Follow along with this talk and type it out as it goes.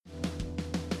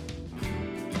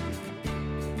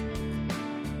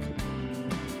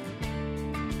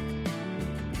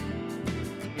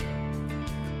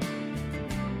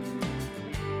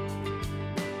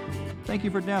Thank you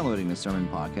for downloading the sermon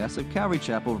podcast of Calvary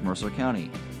Chapel of Mercer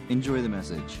County. Enjoy the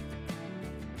message.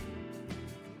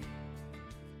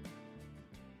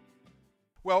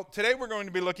 Well, today we're going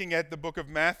to be looking at the book of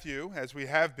Matthew, as we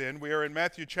have been. We are in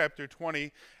Matthew chapter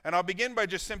 20, and I'll begin by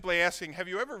just simply asking, have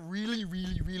you ever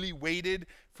really waited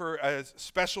for a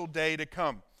special day to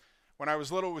come? When I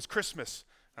was little, it was Christmas.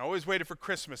 I always waited for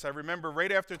Christmas. I remember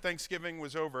right after Thanksgiving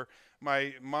was over,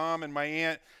 my mom and my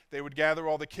aunt, they would gather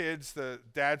all the kids. The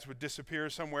dads would disappear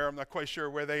somewhere. I'm not quite sure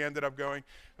where they ended up going.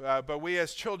 But we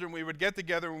as children, we would get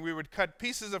together and we would cut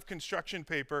pieces of construction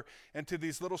paper into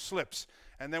these little slips.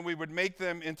 And then we would make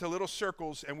them into little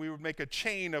circles and we would make a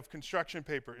chain of construction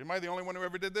paper. Am I the only one who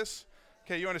ever did this?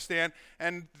 Okay, you understand.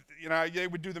 And, they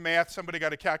would do the math. Somebody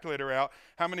got a calculator out.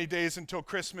 How many days until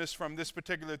Christmas from this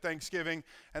particular Thanksgiving?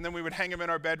 And then we would hang them in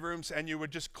our bedrooms, and you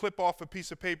would just clip off a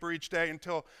piece of paper each day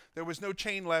until there was no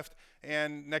chain left,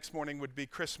 and next morning would be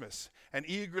Christmas. And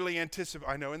eagerly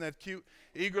I know, isn't that cute?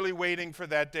 Eagerly waiting for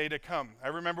that day to come. I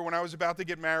remember when I was about to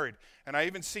get married, and I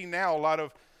even see now a lot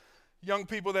of young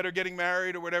people that are getting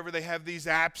married or whatever, they have these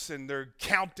apps and their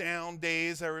countdown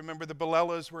days. I remember the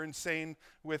Balellas were insane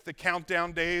with the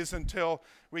countdown days until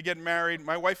we get married.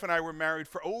 My wife and I were married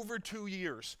for over 2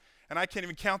 years, and I can't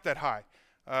even count that high.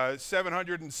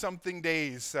 700 and something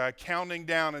days, counting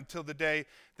down until the day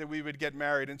that we would get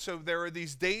married. And so there are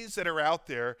these days that are out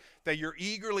there that you're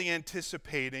eagerly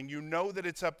anticipating. You know that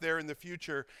it's up there in the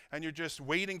future, and you're just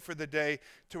waiting for the day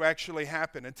to actually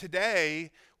happen. And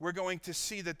today, we're going to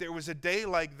see that there was a day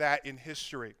like that in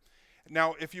history.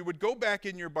 Now, if you would go back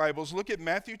in your Bibles, look at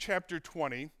Matthew chapter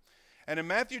 20. And in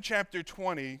Matthew chapter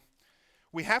 20,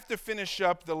 we have to finish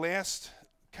up the last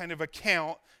kind of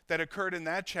account that occurred in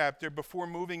that chapter before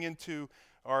moving into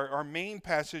our main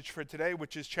passage for today,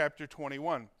 which is chapter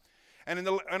 21. And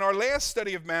in our last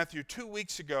study of Matthew 2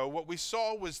 weeks ago, what we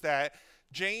saw was that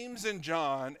James and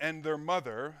John and their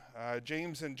mother,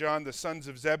 James and John, the sons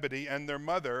of Zebedee, and their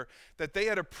mother, that they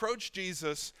had approached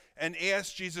Jesus and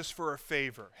asked Jesus for a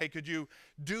favor. Hey, could you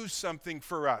do something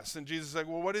for us? And Jesus was like,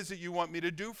 well, what is it you want me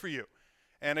to do for you?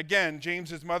 And again,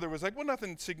 James's mother was like, well,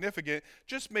 nothing significant.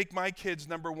 Just make my kids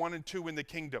number 1 and 2 in the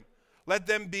kingdom. Let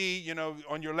them be,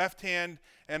 on your left hand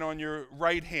and on your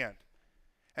right hand.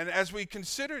 And as we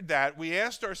considered that, we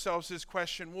asked ourselves this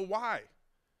question, well, why?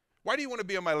 Why do you want to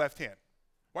be on my left hand?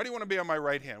 Why do you want to be on my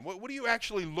right hand? What are you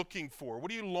actually looking for? What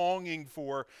are you longing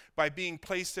for by being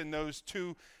placed in those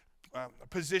two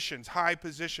positions, high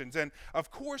positions? And of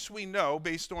course we know,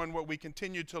 based on what we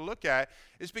continue to look at,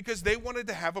 is because they wanted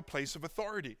to have a place of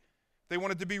authority. They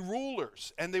wanted to be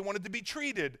rulers, and they wanted to be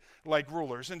treated like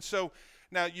rulers. And so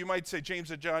now you might say,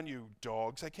 James and John, you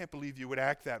dogs, I can't believe you would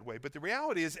act that way. But the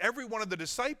reality is every one of the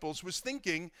disciples was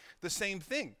thinking the same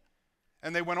thing.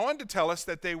 And they went on to tell us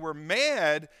that they were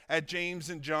mad at James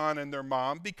and John and their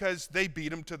mom because they beat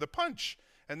them to the punch.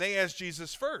 And they asked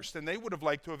Jesus first, and they would have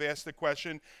liked to have asked the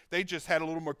question. They just had a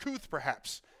little more couth,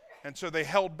 perhaps. And so they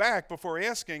held back before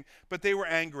asking, but they were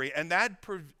angry. And that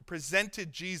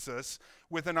presented Jesus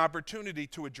with an opportunity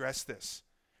to address this.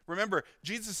 Remember,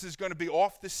 Jesus is going to be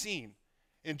off the scene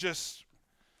in just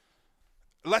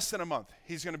less than a month.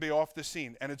 He's going to be off the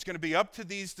scene. And it's going to be up to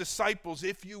these disciples,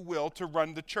 if you will, to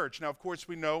run the church. Now, of course,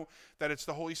 we know that it's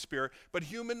the Holy Spirit. But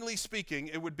humanly speaking,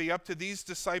 it would be up to these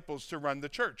disciples to run the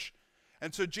church.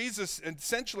 And so Jesus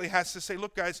essentially has to say,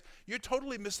 look, guys, you're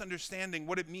totally misunderstanding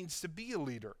what it means to be a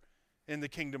leader in the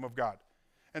kingdom of God.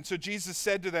 And so Jesus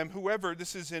said to them, whoever,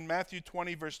 this is in Matthew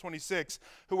 20, verse 26,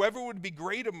 whoever would be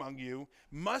great among you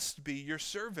must be your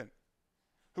servant.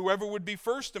 Whoever would be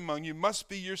first among you must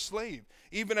be your slave,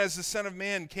 even as the Son of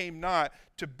Man came not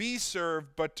to be served,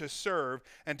 but to serve,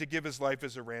 and to give his life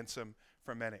as a ransom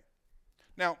for many.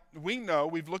 Now, we know,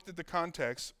 we've looked at the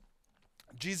context,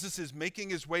 Jesus is making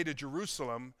his way to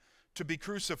Jerusalem to be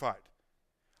crucified.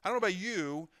 I don't know about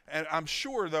you, and I'm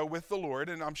sure, though, with the Lord,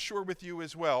 and I'm sure with you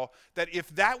as well, that if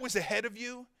that was ahead of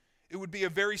you, it would be a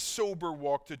very sober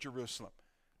walk to Jerusalem.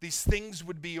 These things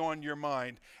would be on your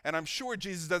mind. And I'm sure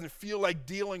Jesus doesn't feel like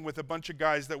dealing with a bunch of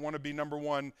guys that want to be number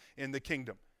 1 in the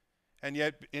kingdom. And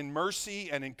yet, in mercy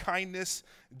and in kindness,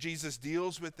 Jesus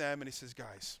deals with them, and he says,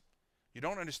 guys, you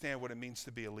don't understand what it means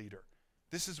to be a leader.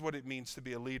 This is what it means to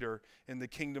be a leader in the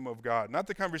kingdom of God. Not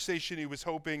the conversation he was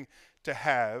hoping to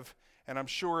have, and I'm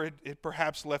sure it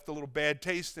perhaps left a little bad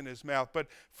taste in his mouth. But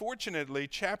fortunately,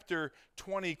 chapter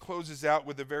 20 closes out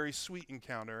with a very sweet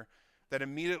encounter that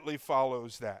immediately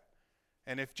follows that.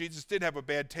 And if Jesus did have a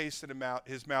bad taste in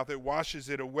his mouth, it washes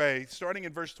it away. Starting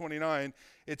in verse 29,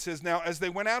 it says, now as they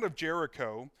went out of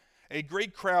Jericho, a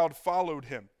great crowd followed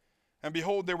him. And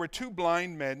behold, there were two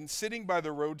blind men sitting by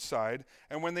the roadside,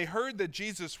 and when they heard that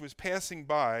Jesus was passing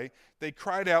by, they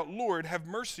cried out, Lord, have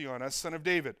mercy on us, Son of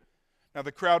David. Now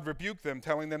the crowd rebuked them,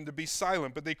 telling them to be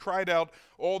silent, but they cried out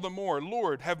all the more,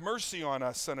 Lord, have mercy on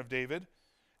us, Son of David.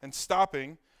 And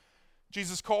stopping,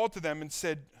 Jesus called to them and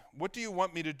said, what do you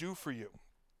want me to do for you?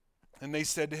 And they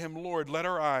said to him, Lord, let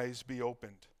our eyes be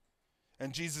opened.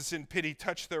 And Jesus in pity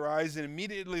touched their eyes, and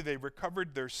immediately they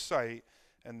recovered their sight,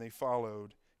 and they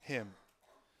followed him.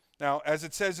 Now, as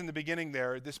it says in the beginning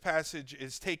there, this passage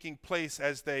is taking place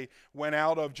as they went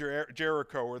out of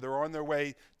Jericho, or they're on their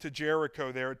way to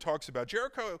Jericho there. It talks about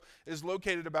Jericho is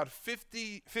located about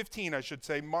 15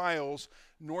 miles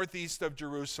northeast of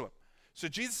Jerusalem. So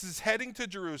Jesus is heading to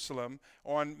Jerusalem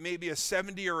on maybe a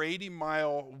 70 or 80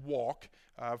 mile walk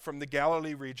from the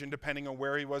Galilee region, depending on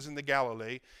where he was in the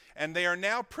Galilee. And they are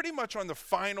now pretty much on the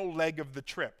final leg of the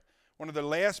trip. One of the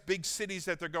last big cities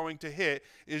that they're going to hit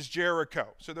is Jericho.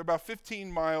 So they're about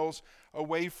 15 miles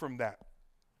away from that.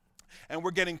 And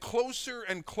we're getting closer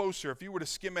and closer. If you were to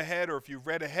skim ahead or if you've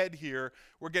read ahead here,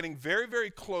 we're getting very,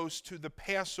 very close to the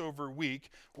Passover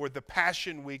week, or the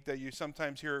Passion Week that you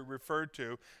sometimes hear it referred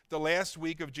to, the last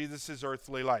week of Jesus'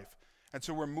 earthly life. And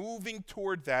so we're moving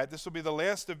toward that. This will be the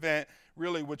last event,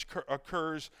 really, which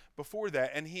occurs before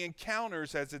that. And he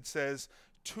encounters, as it says,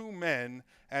 two men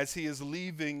as he is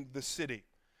leaving the city.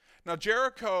 Now,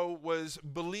 Jericho was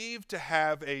believed to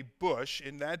have a bush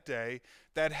in that day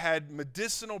that had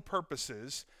medicinal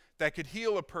purposes that could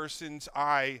heal a person's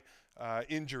eye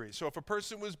injury. So if a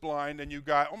person was blind and you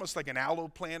got almost like an aloe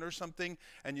plant or something,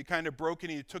 and you kind of broke it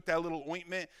and you took that little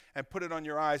ointment and put it on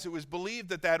your eyes, it was believed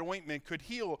that that ointment could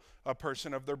heal a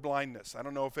person of their blindness. I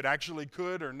don't know if it actually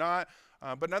could or not,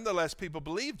 but nonetheless, people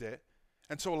believed it.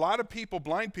 And so a lot of people,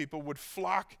 blind people, would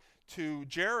flock to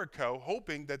Jericho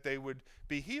hoping that they would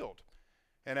be healed.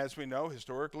 And as we know,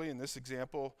 historically, in this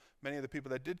example, many of the people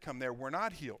that did come there were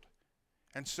not healed.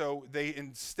 And so they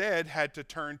instead had to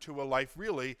turn to a life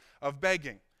really of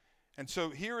begging. And so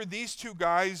here are these two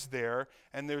guys there,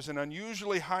 and there's an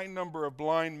unusually high number of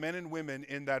blind men and women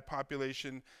in that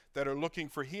population that are looking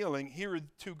for healing. Here are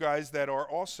two guys that are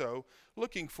also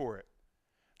looking for it.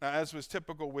 Now, as was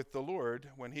typical with the Lord,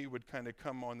 when he would kind of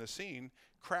come on the scene,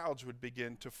 crowds would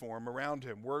begin to form around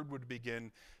him. Word would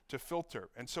begin to filter.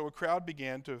 And so a crowd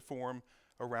began to form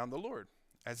around the Lord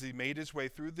as he made his way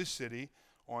through the city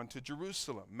onto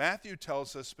Jerusalem. Matthew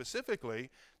tells us specifically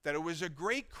that it was a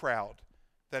great crowd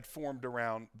that formed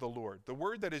around the Lord. The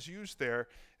word that is used there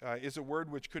is a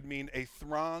word which could mean a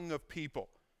throng of people.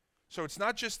 So it's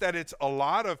not just that it's a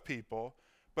lot of people,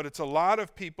 but it's a lot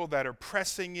of people that are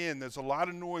pressing in. There's a lot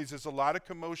of noise. There's a lot of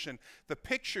commotion. The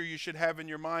picture you should have in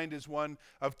your mind is one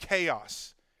of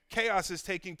chaos. Chaos is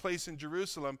taking place in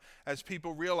Jerusalem as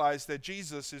people realize that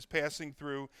Jesus is passing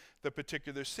through the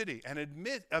particular city. And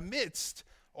amidst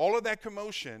all of that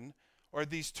commotion are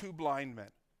these two blind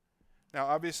men. Now,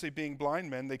 obviously, being blind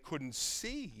men, they couldn't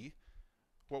see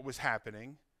what was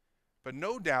happening, but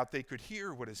no doubt they could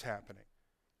hear what is happening.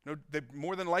 No,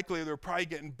 more than likely, they're probably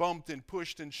getting bumped and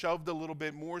pushed and shoved a little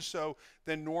bit more so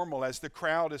than normal as the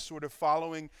crowd is sort of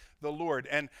following the Lord.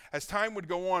 And as time would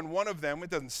go on, one of them, it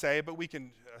doesn't say, but we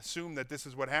can assume that this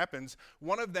is what happens,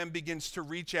 one of them begins to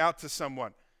reach out to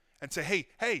someone and say,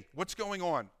 hey, what's going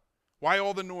on? Why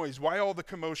all the noise? Why all the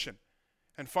commotion?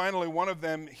 And finally, one of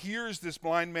them hears this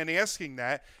blind man asking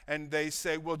that, and they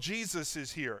say, well, Jesus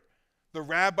is here. The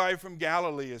rabbi from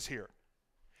Galilee is here.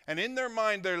 And in their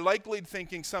mind, they're likely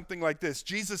thinking something like this: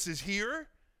 Jesus is here?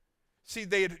 See,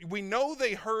 we know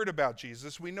they heard about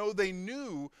Jesus. We know they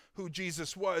knew who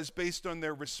Jesus was based on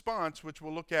their response, which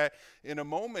we'll look at in a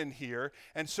moment here.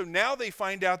 And so now they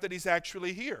find out that he's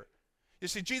actually here. You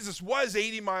see, Jesus was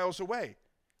 80 miles away.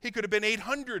 He could have been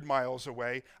 800 miles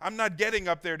away. I'm not getting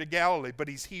up there to Galilee, but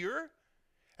he's here.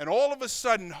 And all of a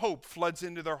sudden, hope floods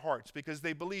into their hearts because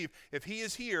they believe if he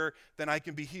is here, then I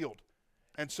can be healed.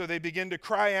 And so they begin to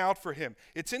cry out for him.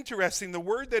 It's interesting, the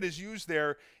word that is used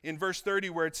there in verse 30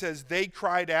 where it says, they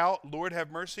cried out, Lord, have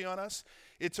mercy on us.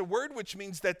 It's a word which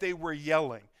means that they were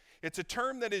yelling. It's a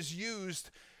term that is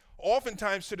used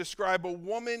oftentimes to describe a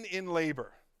woman in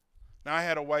labor. Now, I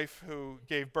had a wife who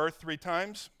gave birth 3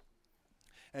 times,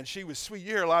 and she was sweet.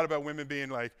 You hear a lot about women being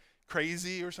like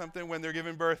crazy or something when they're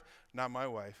giving birth. Not my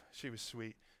wife. She was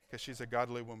sweet because she's a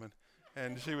godly woman,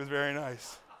 and she was very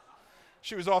nice.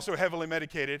 She was also heavily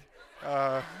medicated,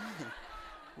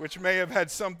 which may have had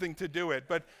something to do with it.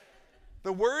 But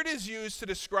the word is used to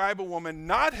describe a woman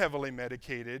not heavily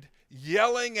medicated,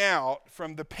 yelling out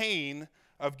from the pain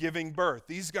of giving birth.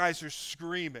 These guys are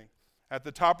screaming. at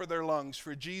the top of their lungs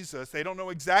for Jesus. They don't know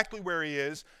exactly where he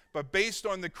is, but based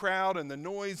on the crowd and the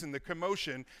noise and the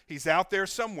commotion, he's out there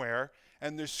somewhere,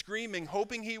 and they're screaming,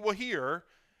 hoping he will hear,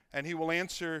 and he will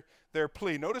answer their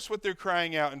plea. Notice what they're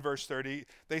crying out in verse 30.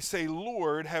 They say,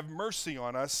 "Lord, have mercy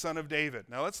on us, Son of David."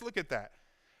 Now let's look at that.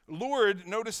 Lord,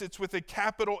 notice it's with a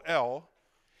capital L.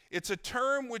 It's a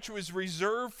term which was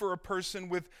reserved for a person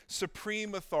with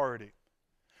supreme authority.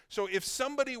 So if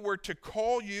somebody were to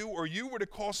call you, or you were to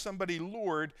call somebody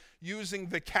Lord using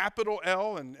the capital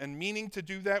L and meaning to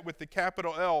do that with the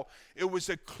capital L, it was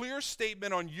a clear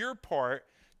statement on your part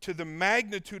to the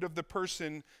magnitude of the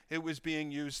person it was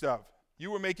being used of. You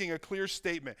were making a clear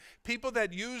statement. People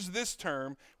that used this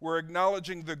term were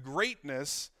acknowledging the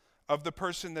greatness of the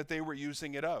person that they were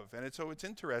using it of. And so it's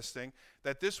interesting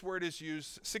that this word is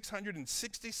used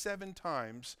 667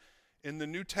 times in the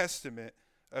New Testament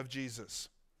of Jesus.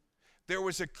 There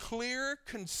was a clear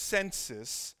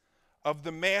consensus of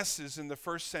the masses in the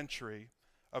first century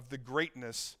of the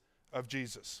greatness of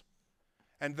Jesus.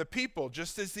 And the people,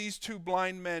 just as these two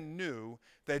blind men knew,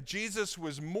 that Jesus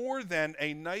was more than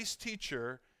a nice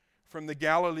teacher from the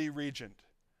Galilee region,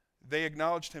 they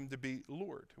acknowledged him to be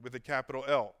Lord with a capital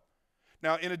L.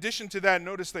 Now, in addition to that,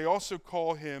 notice they also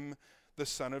call him the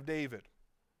Son of David.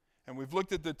 And we've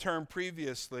looked at the term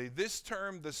previously. This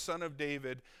term, the Son of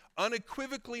David,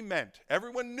 unequivocally meant,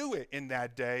 everyone knew it in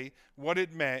that day, what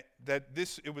it meant, that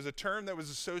it was a term that was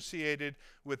associated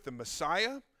with the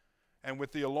Messiah and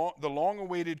with the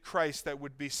long-awaited Christ that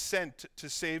would be sent to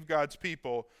save God's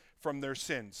people from their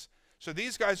sins. So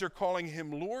these guys are calling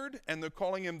him Lord, and they're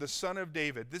calling him the Son of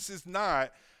David. This is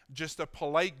not just a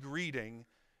polite greeting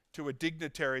to a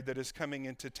dignitary that is coming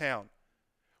into town.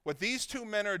 What these two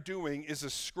men are doing is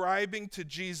ascribing to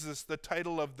Jesus the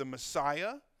title of the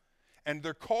Messiah, and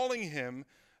they're calling him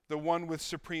the one with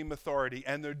supreme authority.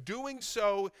 And they're doing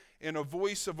so in a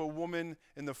voice of a woman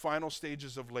in the final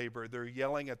stages of labor. They're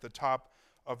yelling at the top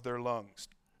of their lungs.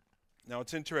 Now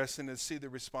it's interesting to see the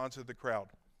response of the crowd.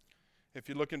 If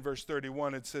you look in verse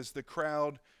 31, it says, "The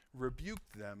crowd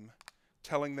rebuked them,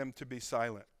 telling them to be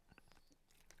silent."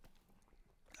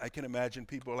 I can imagine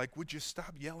people are like, "Would you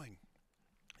stop yelling?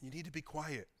 You need to be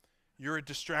quiet. You're a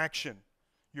distraction.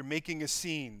 You're making a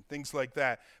scene," things like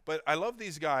that. But I love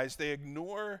these guys. They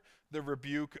ignore the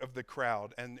rebuke of the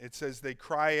crowd, and it says they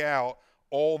cry out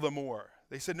all the more.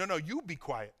 They said, no, you be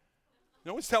quiet.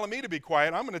 No one's telling me to be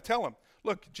quiet. I'm going to tell them.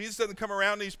 Look, Jesus doesn't come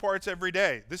around these parts every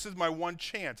day. This is my one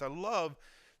chance. I love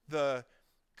the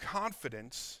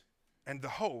confidence and the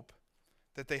hope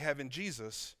that they have in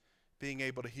Jesus being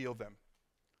able to heal them.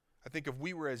 I think if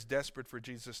we were as desperate for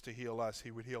Jesus to heal us,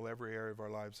 he would heal every area of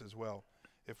our lives as well.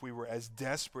 If we were as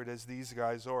desperate as these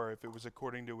guys are, if it was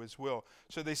according to his will.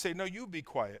 So they say, no, you be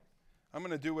quiet. I'm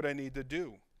going to do what I need to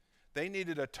do. They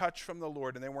needed a touch from the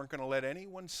Lord, and they weren't going to let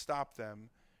anyone stop them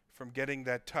from getting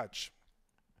that touch.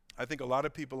 I think a lot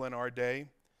of people in our day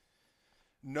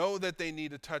know that they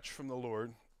need a touch from the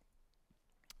Lord,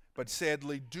 but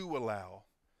sadly do allow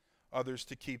others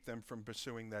to keep them from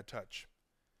pursuing that touch.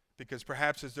 Because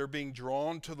perhaps as they're being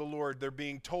drawn to the Lord, they're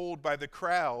being told by the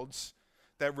crowds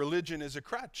that religion is a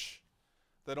crutch,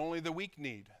 that only the weak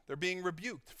need. They're being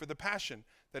rebuked for the passion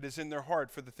that is in their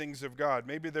heart for the things of God.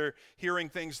 Maybe they're hearing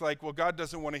things like, well, God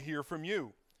doesn't want to hear from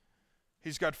you.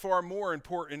 He's got far more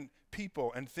important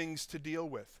people and things to deal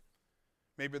with.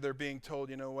 Maybe they're being told,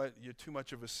 you know what, you're too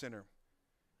much of a sinner,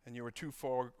 and you were too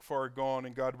far gone,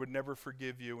 and God would never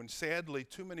forgive you. And sadly,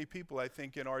 too many people, I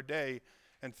think, in our day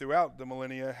and throughout the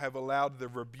millennia have allowed the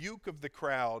rebuke of the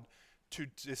crowd to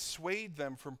dissuade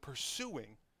them from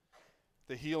pursuing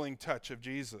the healing touch of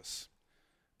Jesus.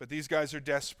 But these guys are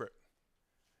desperate.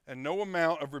 And no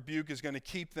amount of rebuke is going to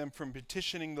keep them from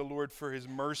petitioning the Lord for his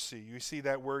mercy. You see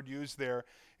that word used there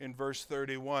in verse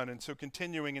 31. And so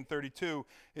continuing in 32,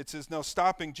 it says, "Now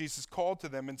stopping, Jesus called to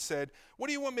them and said, 'What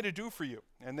do you want me to do for you?'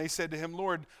 And they said to him,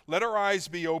 'Lord, let our eyes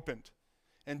be opened.'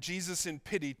 And Jesus in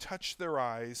pity touched their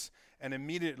eyes, and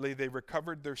immediately they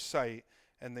recovered their sight,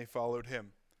 and they followed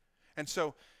him." And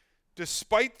so,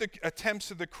 despite the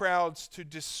attempts of the crowds to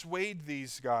dissuade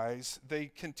these guys, they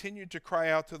continued to cry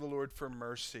out to the Lord for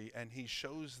mercy, and he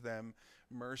shows them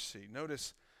mercy.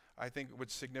 Notice, I think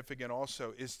what's significant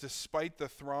also is despite the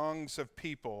throngs of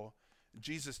people,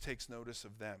 Jesus takes notice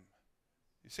of them.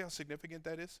 You see how significant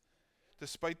that is?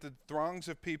 Despite the throngs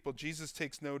of people, Jesus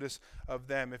takes notice of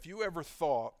them. If you ever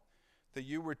thought that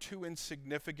you were too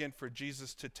insignificant for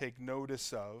Jesus to take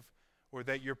notice of, or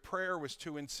that your prayer was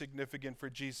too insignificant for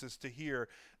Jesus to hear,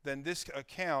 then this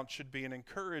account should be an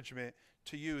encouragement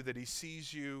to you that he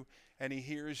sees you and he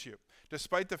hears you.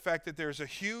 Despite the fact that there's a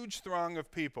huge throng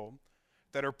of people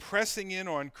that are pressing in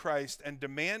on Christ and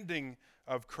demanding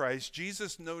of Christ,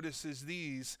 Jesus notices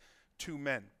these two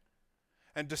men.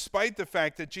 And despite the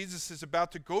fact that Jesus is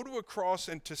about to go to a cross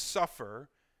and to suffer,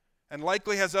 and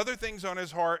likely has other things on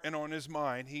his heart and on his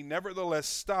mind, he nevertheless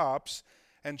stops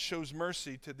and shows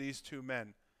mercy to these two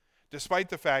men. Despite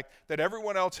the fact that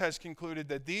everyone else has concluded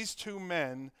that these two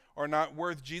men are not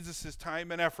worth Jesus'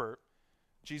 time and effort,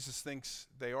 Jesus thinks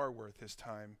they are worth his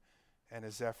time and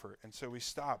his effort. And so he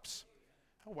stops.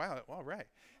 Oh, wow, all right.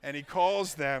 And he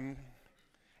calls them,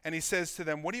 and he says to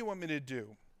them, "What do you want me to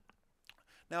do?"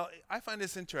 Now, I find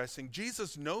this interesting.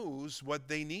 Jesus knows what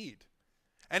they need,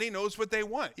 and he knows what they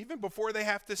want, even before they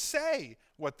have to say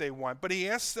what they want. But he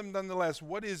asks them nonetheless,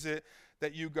 "What is it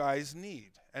that you guys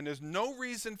need?" And there's no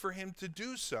reason for him to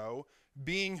do so,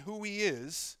 being who he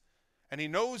is, and he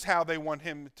knows how they want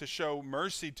him to show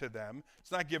mercy to them.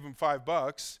 It's not give them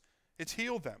 $5, it's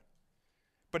heal them.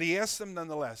 But he asks them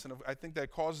nonetheless, and I think that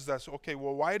causes us, okay,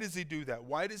 well, why does he do that?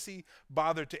 Why does he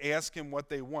bother to ask him what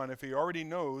they want if he already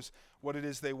knows what it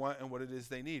is they want and what it is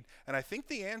they need? And I think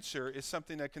the answer is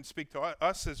something that can speak to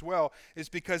us as well, is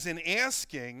because in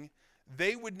asking,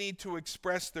 they would need to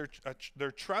express their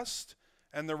trust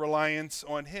and their reliance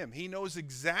on him. He knows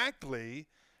exactly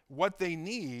what they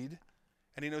need,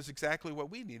 and he knows exactly what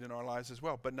we need in our lives as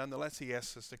well. But nonetheless, he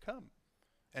asks us to come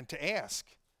and to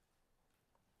ask.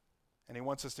 And he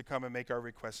wants us to come and make our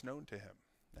requests known to him.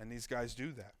 And these guys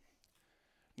do that.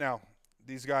 Now,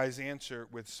 these guys answer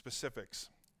with specifics.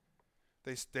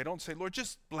 They don't say, "Lord,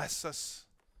 just bless us.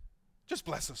 Just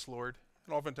bless us, Lord."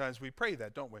 And oftentimes we pray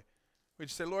that, don't we? We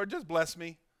just say, "Lord, just bless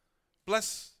me.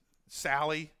 Bless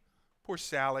Sally. Poor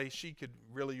Sally. She could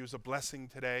really use a blessing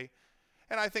today."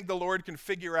 And I think the Lord can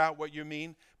figure out what you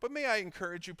mean. But may I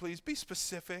encourage you, please, be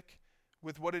specific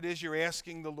with what it is you're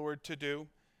asking the Lord to do.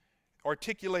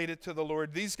 Articulate it to the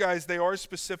Lord. These guys, they are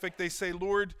specific. They say,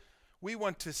 "Lord, we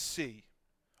want to see.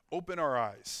 Open our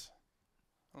eyes."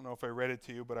 I don't know if I read it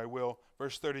to you, but I will.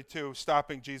 Verse 32,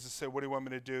 stopping, Jesus said, "What do you want me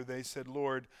to do?" They said,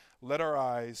 "Lord, let our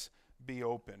eyes be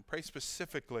open." Pray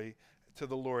specifically to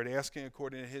the Lord, asking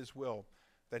according to his will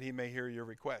that he may hear your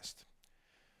request.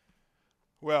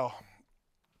 Well,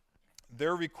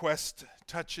 their request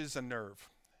touches a nerve,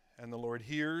 and the Lord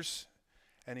hears.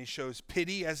 And he shows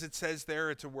pity, as it says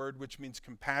there. It's a word which means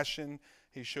compassion.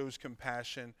 He shows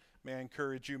compassion. May I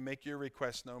encourage you, make your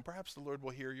request known. Perhaps the Lord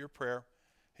will hear your prayer.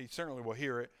 He certainly will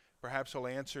hear it. Perhaps he'll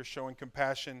answer showing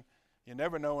compassion. You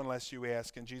never know unless you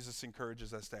ask, and Jesus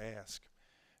encourages us to ask.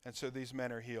 And so these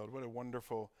men are healed. What a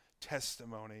wonderful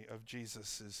testimony of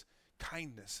Jesus'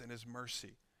 kindness and his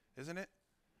mercy, isn't it?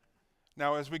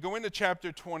 Now, as we go into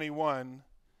chapter 21,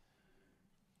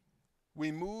 we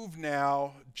move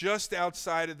now just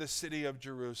outside of the city of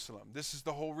Jerusalem. This is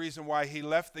the whole reason why he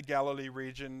left the Galilee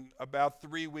region about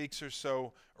 3 weeks or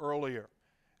so earlier.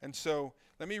 And so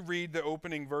let me read the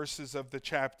opening verses of the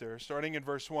chapter. Starting in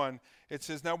verse 1, it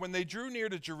says, "Now when they drew near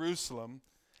to Jerusalem,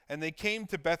 and they came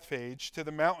to Bethphage, to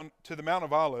the Mount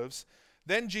of Olives,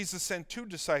 then Jesus sent 2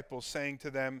 disciples, saying to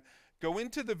them, 'Go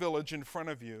into the village in front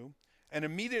of you, and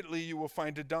immediately you will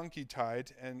find a donkey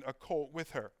tied and a colt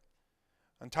with her.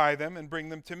 Untie them and bring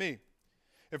them to me.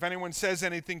 If anyone says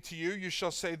anything to you, you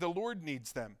shall say, the Lord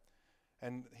needs them,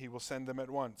 and he will send them at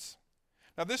once.'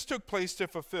 Now this took place to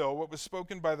fulfill what was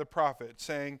spoken by the prophet,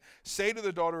 saying, 'Say to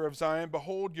the daughter of Zion,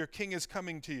 behold, your king is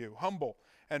coming to you, humble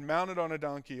and mounted on a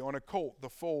donkey, on a colt, the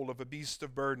foal of a beast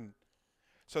of burden.'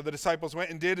 So the disciples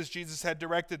went and did as Jesus had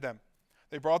directed them.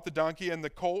 They brought the donkey and the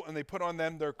colt, and they put on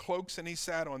them their cloaks, and he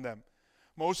sat on them.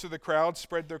 Most of the crowd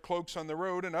spread their cloaks on the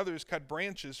road, and others cut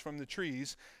branches from the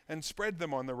trees and spread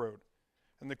them on the road.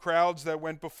 And the crowds that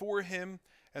went before him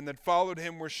and that followed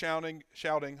him were shouting,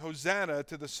 'Hosanna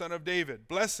to the Son of David.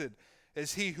 Blessed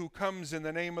is he who comes in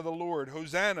the name of the Lord.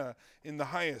 Hosanna in the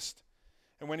highest.'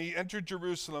 And when he entered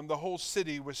Jerusalem, the whole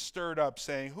city was stirred up,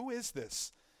 saying, 'Who is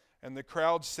this?' And the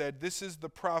crowd said, 'This is the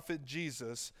prophet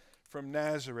Jesus from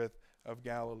Nazareth of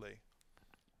Galilee.'"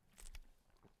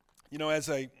 You know, as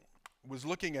I was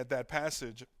looking at that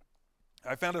passage,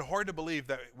 I found it hard to believe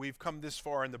that we've come this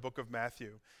far in the book of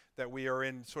Matthew, that we are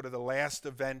in sort of the last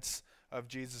events of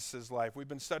Jesus' life. We've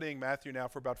been studying Matthew now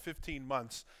for about 15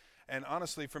 months, and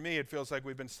honestly, for me, it feels like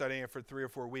we've been studying it for 3 or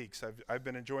 4 weeks. I've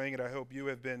been enjoying it. I hope you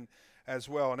have been as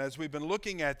well. And as we've been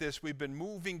looking at this, we've been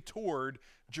moving toward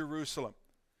Jerusalem.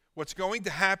 What's going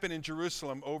to happen in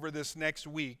Jerusalem over this next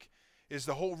week is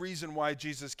the whole reason why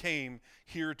Jesus came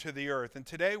here to the earth. And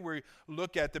today we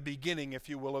look at the beginning, if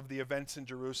you will, of the events in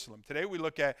Jerusalem. Today we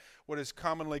look at what is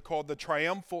commonly called the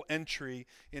triumphal entry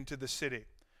into the city.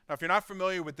 Now, if you're not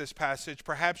familiar with this passage,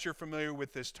 perhaps you're familiar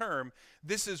with this term.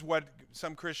 This is what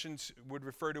some Christians would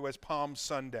refer to as Palm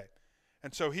Sunday.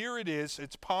 And so here it is.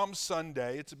 It's Palm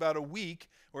Sunday. It's about a week,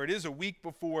 or it is a week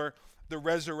before the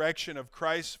resurrection of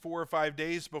Christ, 4 or 5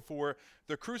 days before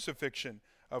the crucifixion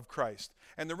of Christ.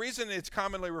 And the reason it's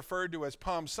commonly referred to as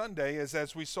Palm Sunday is,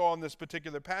 as we saw in this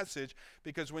particular passage,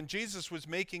 because when Jesus was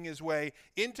making his way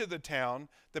into the town,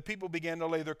 the people began to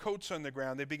lay their coats on the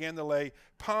ground. They began to lay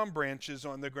palm branches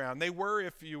on the ground. They were,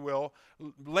 if you will,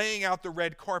 laying out the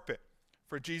red carpet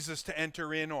for Jesus to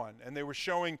enter in on. And they were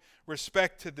showing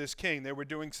respect to this king. They were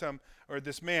doing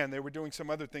this man, they were doing some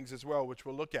other things as well, which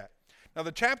we'll look at. Now,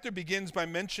 the chapter begins by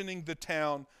mentioning the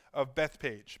town of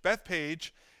Bethpage.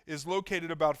 Bethpage is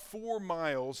located about 4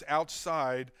 miles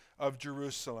outside of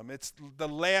Jerusalem. It's the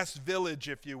last village,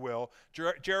 if you will.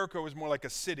 Jericho is more like a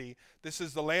city. This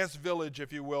is the last village,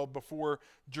 if you will, before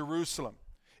Jerusalem.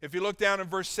 If you look down in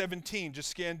verse 17, just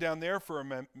scan down there for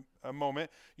a moment,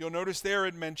 you'll notice there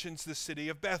it mentions the city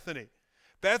of Bethany.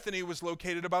 Bethany was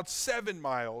located about 7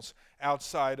 miles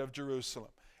outside of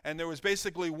Jerusalem. And there was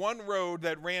basically one road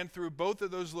that ran through both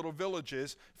of those little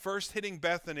villages, first hitting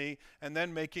Bethany and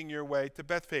then making your way to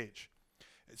Bethpage.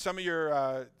 Some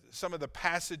of the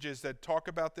passages that talk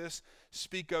about this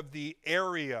speak of the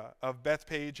area of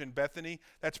Bethpage and Bethany.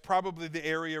 That's probably the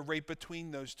area right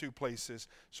between those two places,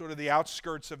 sort of the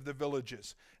outskirts of the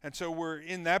villages. And so we're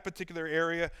in that particular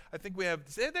area. I think we have,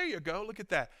 there you go, look at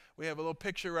that. We have a little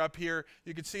picture up here.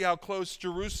 You can see how close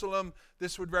Jerusalem,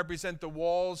 this would represent the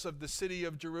walls of the city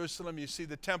of Jerusalem. You see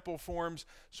the temple forms,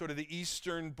 sort of the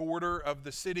eastern border of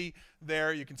the city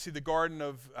there. You can see the Garden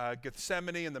of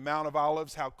Gethsemane and the Mount of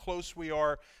Olives, how close we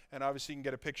are. And obviously you can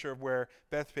get a picture of where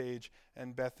Bethpage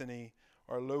and Bethany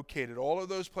are located. All of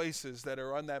those places that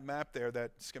are on that map there,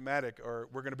 that schematic,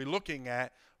 we're going to be looking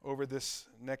at over this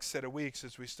next set of weeks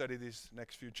as we study these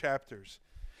next few chapters.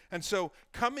 And so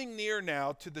coming near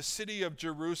now to the city of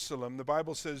Jerusalem, the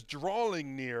Bible says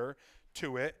drawing near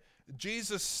to it,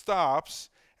 Jesus stops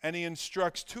and he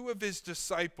instructs 2 of his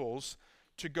disciples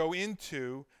to go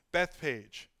into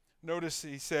Bethpage. Notice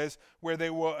he says, where they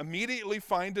will immediately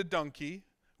find a donkey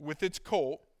with its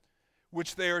colt,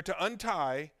 which they are to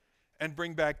untie and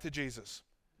bring back to Jesus.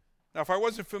 Now, if I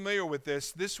wasn't familiar with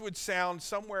this, this would sound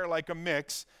somewhere like a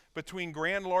mix between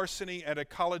grand larceny and a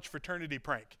college fraternity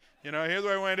prank. You know, here's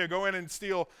what I want to do, go in and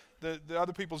steal the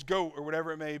other people's goat or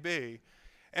whatever it may be.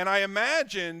 And I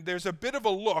imagine there's a bit of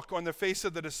a look on the face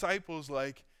of the disciples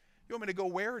like, you want me to go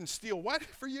where and steal what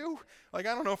for you? Like,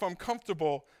 I don't know if I'm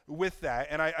comfortable with that.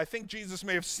 And I think Jesus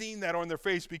may have seen that on their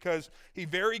face, because he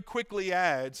very quickly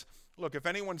adds, look, if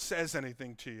anyone says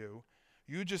anything to you,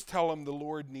 you just tell them the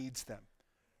Lord needs them.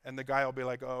 And the guy will be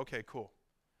like, oh, okay, cool.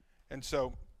 And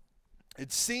so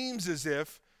it seems as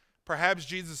if perhaps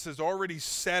Jesus has already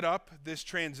set up this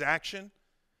transaction.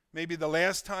 Maybe the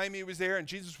last time he was there, and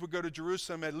Jesus would go to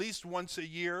Jerusalem at least once a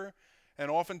year. And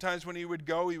oftentimes when he would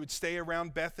go, he would stay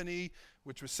around Bethany,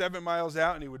 which was 7 miles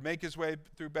out, and he would make his way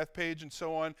through Bethpage and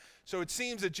so on. So it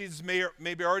seems that Jesus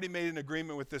maybe already made an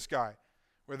agreement with this guy,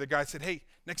 where the guy said, hey,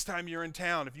 next time you're in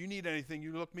town, if you need anything,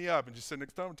 you look me up. And just said,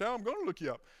 next time I'm in town, I'm going to look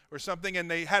you up, or something. And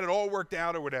they had it all worked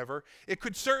out or whatever. It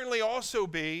could certainly also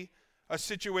be a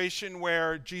situation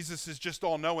where Jesus is just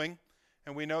all-knowing.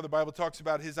 And we know the Bible talks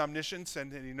about his omniscience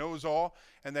and he knows all,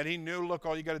 and that he knew, look,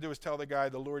 all you got to do is tell the guy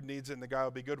the Lord needs it and the guy will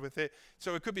be good with it.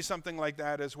 So it could be something like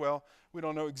that as well. We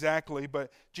don't know exactly,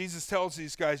 but Jesus tells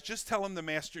these guys, just tell him the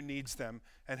master needs them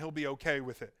and he'll be okay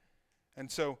with it.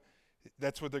 And so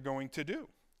that's what they're going to do.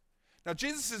 Now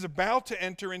Jesus is about to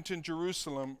enter into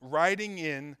Jerusalem riding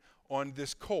in on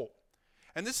this colt.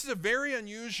 And this is a very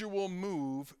unusual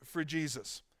move for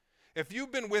Jesus. If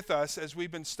you've been with us as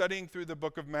we've been studying through the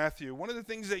book of Matthew, one of the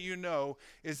things that you know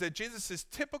is that Jesus'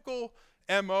 typical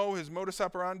MO, his modus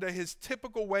operandi, his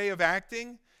typical way of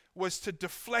acting was to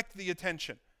deflect the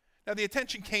attention. Now, the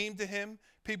attention came to him.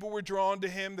 People were drawn to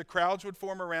him. The crowds would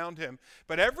form around him.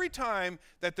 But every time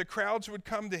that the crowds would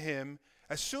come to him,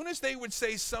 as soon as they would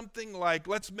say something like,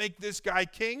 let's make this guy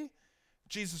king,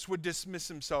 Jesus would dismiss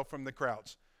himself from the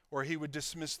crowds, or he would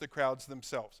dismiss the crowds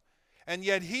themselves. And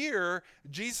yet here,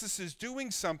 Jesus is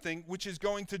doing something which is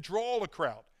going to draw a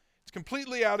crowd. It's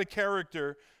completely out of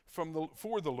character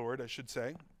for the Lord, I should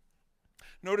say.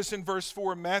 Notice in verse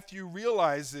 4, Matthew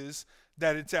realizes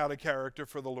that it's out of character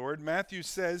for the Lord. Matthew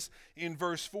says in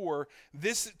verse 4,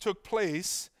 this took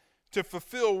place to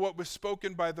fulfill what was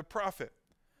spoken by the prophet,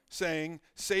 saying,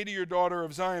 say to your daughter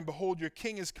of Zion, behold, your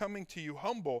king is coming to you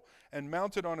humble and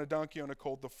mounted on a donkey, on a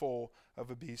colt, the foal of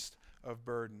a beast of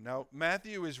burden. Now,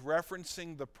 Matthew is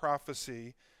referencing the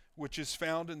prophecy which is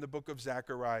found in the book of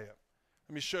Zechariah.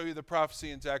 Let me show you the prophecy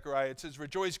in Zechariah. It says,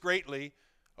 "Rejoice greatly,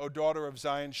 O daughter of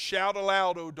Zion. Shout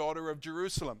aloud, O daughter of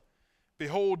Jerusalem.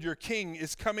 Behold, your king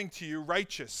is coming to you,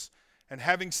 righteous, and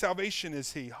having salvation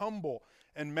is he, humble,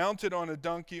 and mounted on a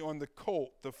donkey, on the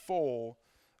colt, the foal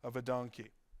of a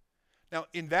donkey." Now,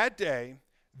 in that day,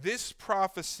 this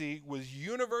prophecy was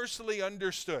universally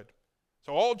understood.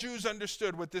 So all Jews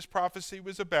understood what this prophecy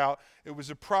was about. It was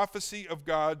a prophecy of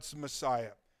God's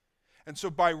Messiah. And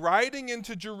so by riding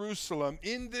into Jerusalem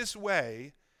in this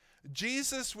way,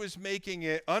 Jesus was making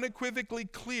it unequivocally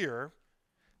clear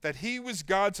that he was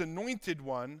God's anointed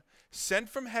one, sent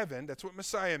from heaven. That's what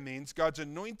Messiah means, God's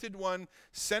anointed one,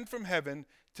 sent from heaven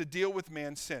to deal with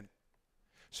man's sin.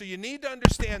 So you need to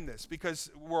understand this, because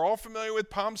we're all familiar with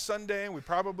Palm Sunday, and we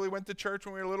probably went to church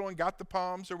when we were little and got the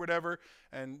palms or whatever,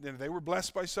 and they were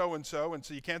blessed by so-and-so, and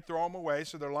so you can't throw them away,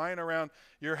 so they're lying around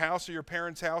your house or your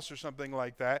parents' house or something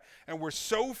like that, and we're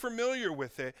so familiar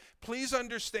with it. Please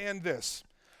understand this.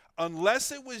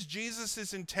 Unless it was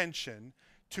Jesus' intention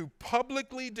to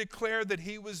publicly declare that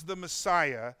he was the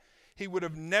Messiah, he would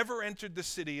have never entered the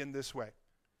city in this way.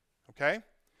 Okay?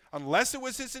 Unless it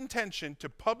was his intention to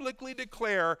publicly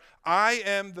declare, "I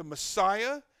am the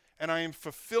Messiah, and I am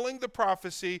fulfilling the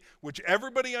prophecy which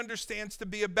everybody understands to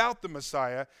be about the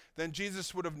Messiah," then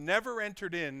Jesus would have never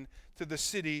entered into the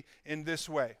city in this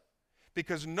way.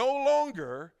 Because no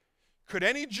longer could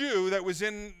any Jew that was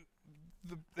in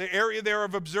the area there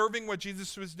of observing what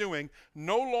Jesus was doing,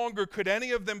 no longer could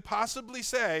any of them possibly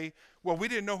say, "Well, we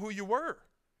didn't know who you were.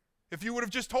 If you would have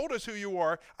just told us who you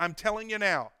are, I'm telling you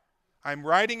now. I'm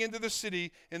riding into the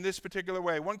city in this particular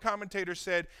way." One commentator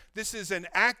said, this is an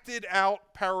acted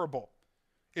out parable.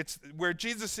 It's where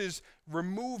Jesus is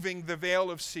removing the veil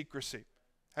of secrecy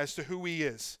as to who he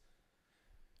is.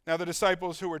 Now, the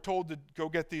disciples who were told to go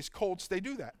get these colts, they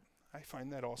do that. I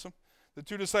find that awesome. The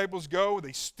two disciples go,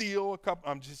 they steal a couple.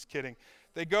 I'm just kidding.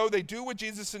 They go, they do what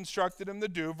Jesus instructed them to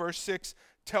do. Verse 6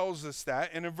 tells us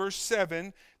that. And in verse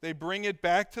 7, they bring it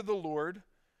back to the Lord.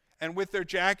 And with their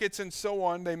jackets and so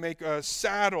on, they make a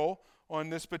saddle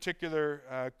on this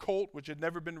particular colt, which had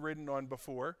never been ridden on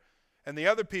before. And the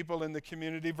other people in the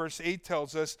community, verse 8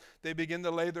 tells us, they begin to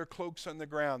lay their cloaks on the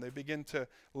ground. They begin to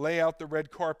lay out the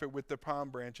red carpet with the palm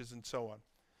branches and so on.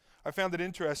 I found it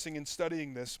interesting in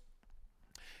studying this.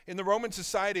 In the Roman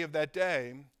society of that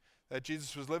day that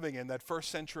Jesus was living in, that first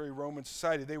century Roman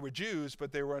society, they were Jews,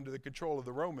 but they were under the control of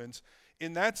the Romans.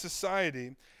 In that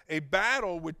society, a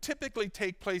battle would typically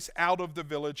take place out of the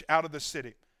village, out of the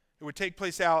city. It would take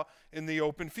place out in the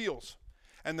open fields.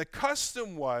 And the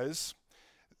custom was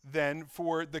then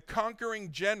for the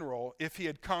conquering general, if he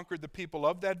had conquered the people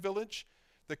of that village,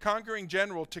 the conquering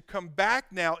general to come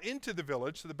back now into the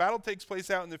village, so the battle takes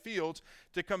place out in the fields,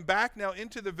 to come back now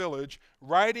into the village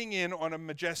riding in on a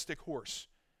majestic horse.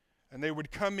 And they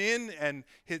would come in, and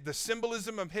the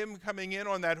symbolism of him coming in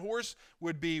on that horse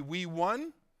would be, "We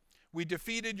won, we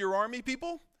defeated your army,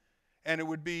 people," and it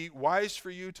would be wise for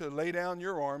you to lay down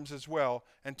your arms as well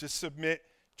and to submit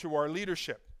to our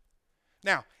leadership.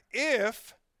 Now,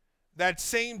 if that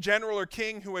same general or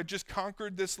king who had just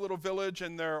conquered this little village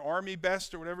and their army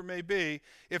best or whatever it may be,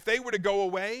 if they were to go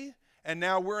away and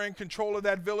now we're in control of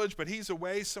that village, but he's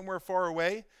away somewhere far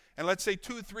away, and let's say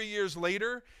 2-3 years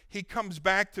later, he comes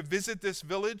back to visit this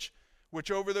village, which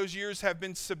over those years have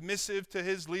been submissive to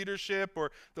his leadership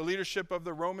or the leadership of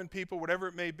the Roman people, whatever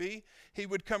it may be, he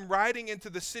would come riding into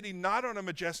the city not on a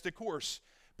majestic horse,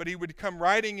 but he would come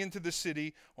riding into the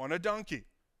city on a donkey.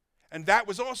 And that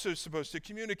was also supposed to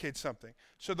communicate something.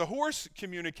 So the horse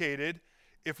communicated,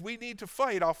 "If we need to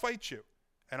fight, I'll fight you,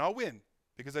 and I'll win,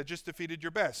 because I just defeated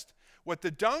your best." What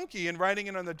the donkey, and riding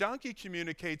in on the donkey,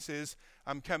 communicates is,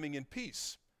 "I'm coming in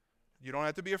peace. You don't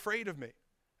have to be afraid of me.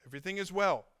 Everything is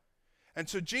well." And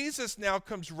so Jesus now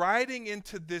comes riding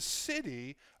into this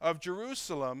city of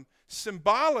Jerusalem,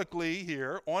 symbolically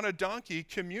here on a donkey,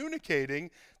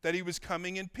 communicating that he was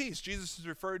coming in peace. Jesus is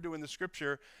referred to in the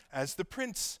scripture as the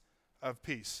Prince of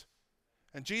Peace.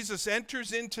 And Jesus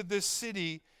enters into this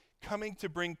city coming to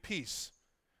bring peace,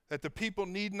 that the people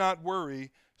need not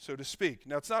worry, so to speak.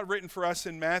 Now, it's not written for us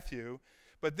in Matthew,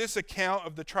 but this account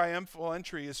of the triumphal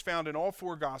entry is found in all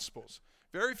 4 Gospels.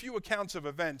 Very few accounts of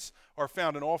events are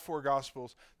found in all 4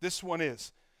 Gospels. This one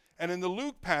is. And in the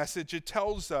Luke passage, it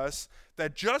tells us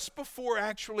that just before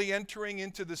actually entering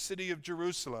into the city of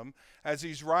Jerusalem, as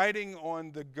he's riding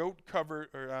on the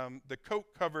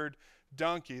coat-covered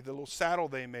donkey, the little saddle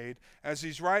they made, as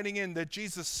he's riding in, that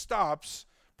Jesus stops,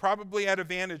 probably at a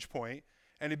vantage point,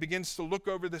 and he begins to look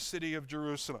over the city of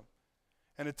Jerusalem.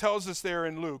 And it tells us there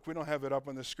in Luke, we don't have it up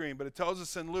on the screen, but it tells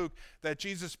us in Luke that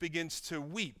Jesus begins to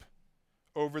weep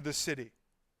over the city.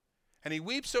 And he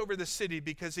weeps over the city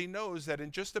because he knows that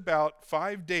in just about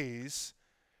 5 days,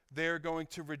 they're going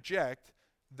to reject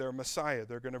their Messiah.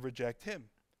 They're going to reject him.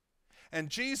 And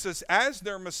Jesus, as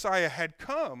their Messiah, had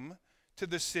come to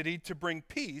the city to bring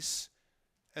peace,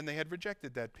 and they had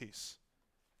rejected that peace.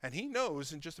 And he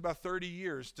knows in just about 30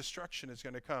 years, destruction is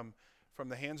going to come from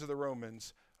the hands of the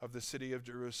Romans of the city of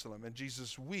Jerusalem. And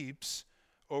Jesus weeps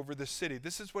over the city.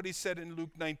 This is what he said in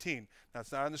Luke 19. Now,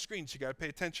 it's not on the screen, so you got to pay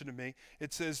attention to me.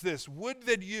 It says this: "Would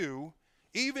that you,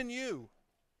 even you,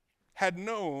 had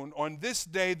known on this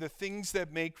day the things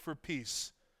that make for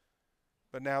peace,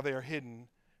 but now they are hidden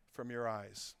from your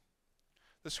eyes."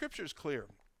 The scripture is clear.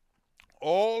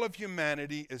 All of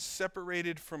humanity is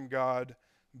separated from God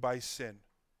by sin.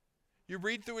 You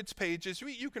read through its pages,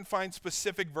 you can find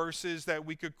specific verses that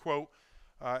we could quote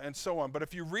and so on. But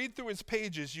if you read through its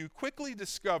pages, you quickly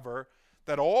discover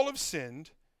that all have sinned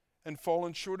and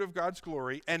fallen short of God's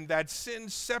glory, and that sin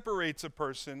separates a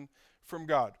person from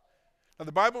God. Now,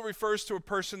 the Bible refers to a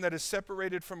person that is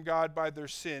separated from God by their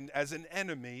sin as an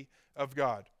enemy of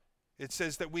God. It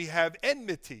says that we have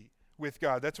enmity with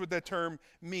God. That's what that term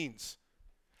means.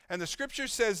 And the scripture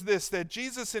says this, that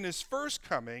Jesus in his first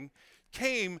coming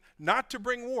came not to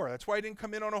bring war. That's why he didn't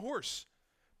come in on a horse.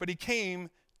 But he came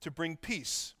to bring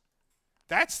peace.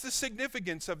 That's the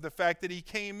significance of the fact that he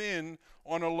came in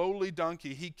on a lowly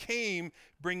donkey. He came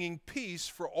bringing peace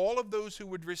for all of those who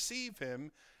would receive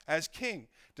him as king.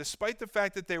 Despite the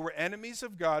fact that they were enemies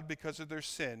of God because of their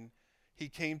sin, he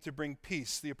came to bring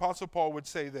peace. The Apostle Paul would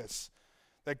say this,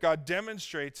 that God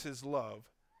demonstrates his love,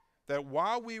 that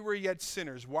while we were yet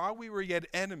sinners, while we were yet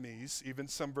enemies, even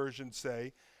some versions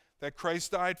say, that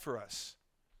Christ died for us.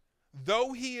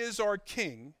 Though he is our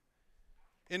king,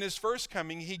 in his first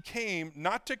coming, he came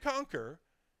not to conquer,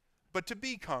 but to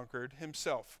be conquered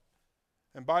himself.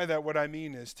 And by that, what I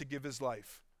mean is to give his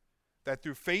life, that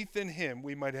through faith in him,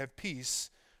 we might have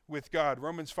peace with God.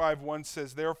 Romans 5:1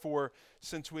 says, "Therefore,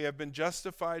 since we have been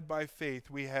justified by faith,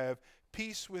 we have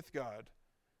peace with God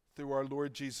through our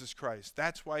Lord Jesus Christ."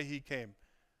 That's why he came,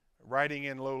 riding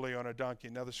in lowly on a donkey.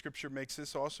 Now, the scripture makes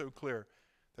this also clear,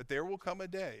 that there will come a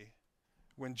day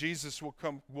when Jesus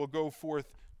will go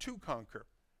forth to conquer,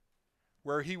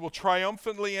 where he will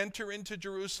triumphantly enter into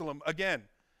Jerusalem again,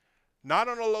 not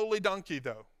on a lowly donkey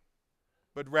though,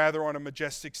 but rather on a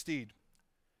majestic steed,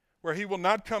 where he will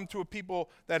not come to a people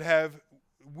that have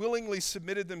willingly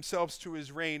submitted themselves to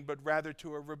his reign, but rather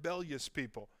to a rebellious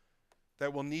people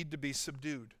that will need to be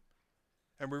subdued.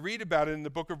 And we read about it in the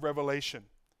book of Revelation.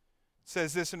 It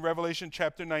says this in Revelation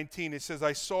chapter 19. It says,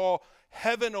 "I saw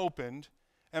heaven opened,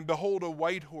 and behold, a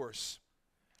white horse.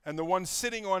 And the one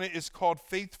sitting on it is called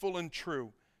Faithful and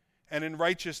True. And in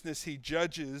righteousness he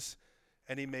judges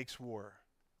and he makes war."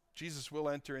 Jesus will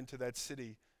enter into that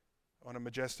city on a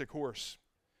majestic horse.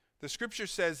 The scripture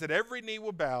says that every knee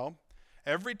will bow,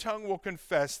 every tongue will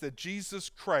confess that Jesus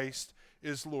Christ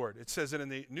is Lord. It says it in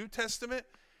the New Testament,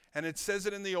 and it says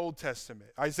it in the Old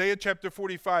Testament. Isaiah chapter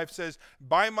 45 says,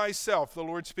 "By myself," the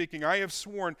Lord speaking, "I have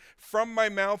sworn, from my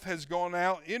mouth has gone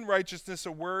out in righteousness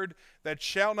a word that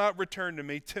shall not return to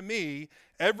me. To me,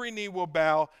 every knee will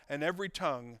bow and every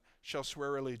tongue shall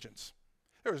swear allegiance."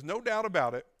 There is no doubt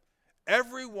about it.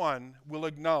 Everyone will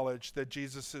acknowledge that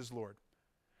Jesus is Lord.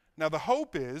 Now, the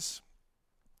hope is,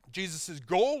 Jesus'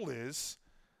 goal is,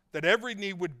 that every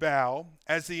knee would bow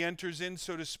as he enters in,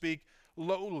 so to speak,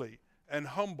 lowly and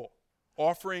humble,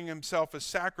 offering himself a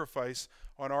sacrifice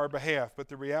on our behalf. But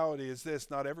the reality is this,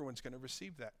 not everyone's going to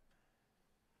receive that.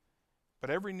 But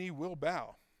every knee will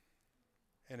bow.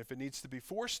 And if it needs to be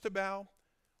forced to bow,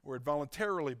 or it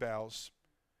voluntarily bows,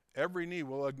 every knee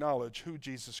will acknowledge who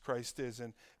Jesus Christ is.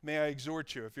 And may I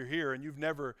exhort you, if you're here and you've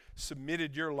never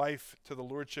submitted your life to the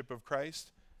lordship of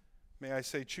Christ, may I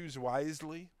say, choose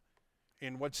wisely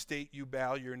in what state you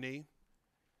bow your knee.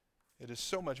 It is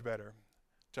so much better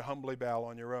to humbly bow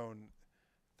on your own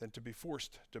than to be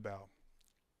forced to bow.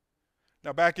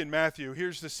 Now, back in Matthew,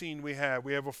 here's the scene we have.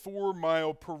 We have a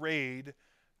 4-mile parade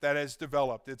that has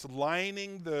developed. It's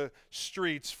lining the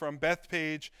streets from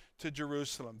Bethpage to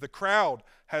Jerusalem. The crowd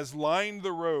has lined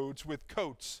the roads with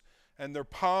coats and their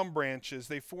palm branches.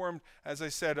 They formed, as I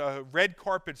said, a red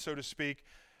carpet, so to speak,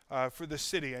 for the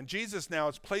city. And Jesus now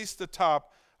is placed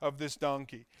atop of this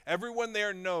donkey. Everyone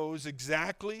there knows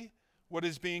exactly what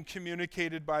is being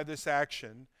communicated by this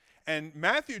action. And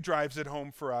Matthew drives it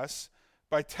home for us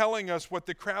by telling us what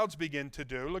the crowds begin to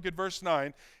do. Look at verse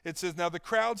 9. It says, "Now the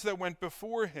crowds that went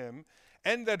before him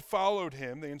and that followed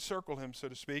him," they encircled him, so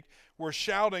to speak, "were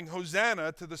shouting,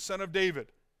 'Hosanna to the Son of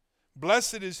David.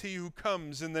 Blessed is he who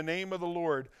comes in the name of the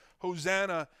Lord.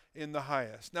 Hosanna in the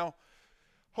highest.'" Now,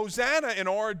 Hosanna in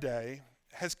our day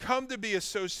has come to be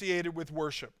associated with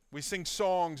worship. We sing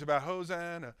songs about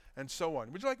Hosanna and so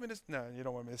on. Would you like me to? No, you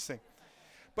don't want me to sing.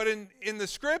 But in the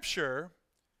scripture,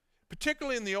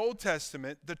 particularly in the Old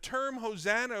Testament, the term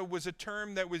Hosanna was a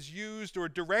term that was used or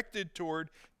directed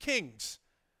toward kings.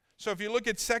 So if you look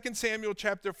at 2 Samuel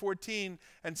chapter 14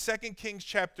 and 2 Kings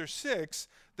chapter 6,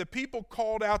 the people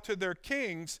called out to their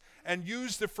kings and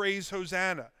used the phrase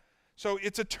Hosanna. So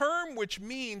it's a term which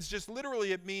means, just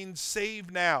literally, it means save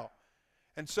now.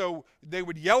 And so they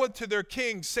would yell it to their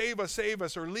king, save us,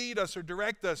 or lead us, or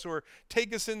direct us, or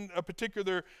take us in a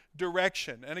particular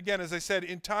direction. And again, as I said,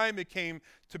 in time it came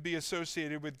to be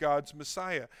associated with God's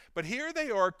Messiah. But here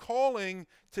they are calling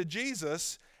to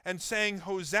Jesus and saying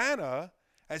Hosanna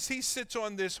as he sits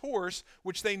on this horse,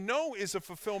 which they know is a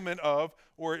fulfillment of,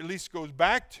 or at least goes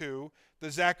back to,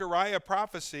 the Zechariah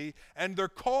prophecy, and they're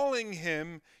calling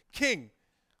him king.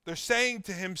 They're saying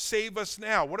to him, save us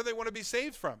now. What do they want to be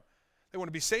saved from? They want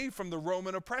to be saved from the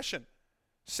Roman oppression.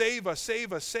 Save us,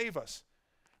 save us, save us.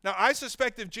 Now, I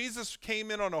suspect if Jesus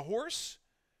came in on a horse,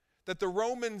 that the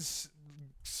Romans,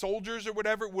 soldiers or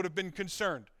whatever, would have been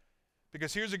concerned.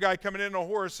 Because here's a guy coming in on a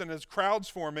horse and there's crowds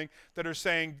forming that are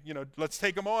saying, let's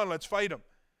take him on, let's fight him.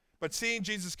 But seeing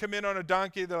Jesus come in on a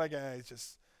donkey, they're like, he's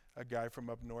just a guy from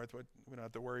up north. We don't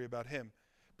have to worry about him.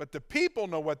 But the people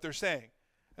know what they're saying.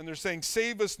 And they're saying,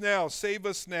 save us now, save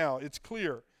us now. It's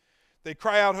clear. They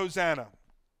cry out, Hosanna.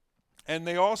 And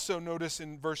they also, notice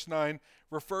in verse 9,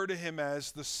 refer to him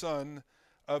as the Son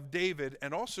of David,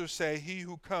 and also say, he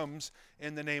who comes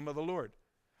in the name of the Lord.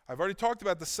 I've already talked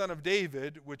about the Son of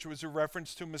David, which was a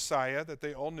reference to Messiah that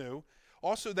they all knew.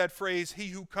 Also, that phrase, he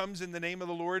who comes in the name of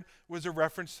the Lord, was a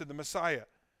reference to the Messiah.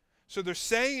 So they're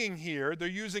saying here, they're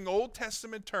using Old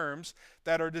Testament terms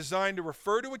that are designed to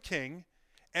refer to a king,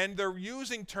 and they're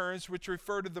using terms which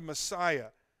refer to the Messiah.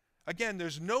 Again,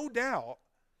 there's no doubt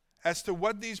as to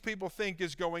what these people think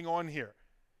is going on here.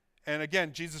 And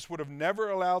again, Jesus would have never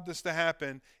allowed this to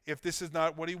happen if this is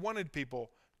not what he wanted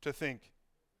people to think.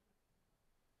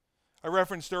 I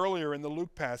referenced earlier in the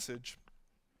Luke passage,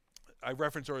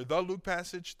 the Luke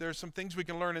passage, there's some things we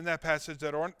can learn in that passage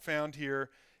that aren't found here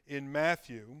in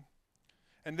Matthew.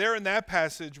 And there in that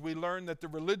passage, we learn that the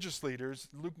religious leaders,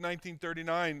 Luke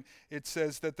 19:39, it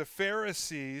says that the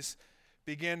Pharisees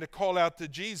began to call out to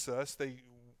Jesus. They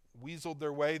weaseled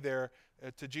their way there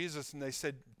to Jesus, and they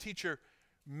said, teacher,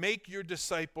 make your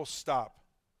disciples stop.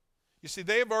 You see,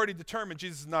 they have already determined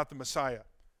Jesus is not the Messiah,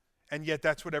 and yet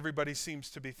that's what everybody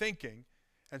seems to be thinking.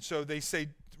 And so they say,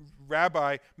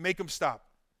 Rabbi, make them stop.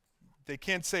 They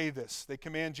can't say this. They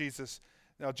command Jesus.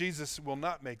 Now, Jesus will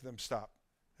not make them stop,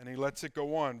 and he lets it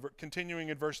go on. Continuing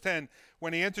in verse 10,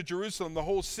 when he entered Jerusalem, the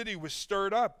whole city was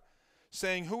stirred up,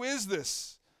 saying, who is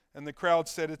this? And the crowd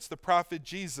said, it's the prophet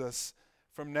Jesus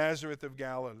from Nazareth of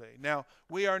Galilee. Now,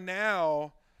 we are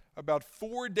now about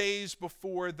 4 days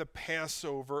before the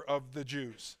Passover of the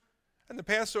Jews. And the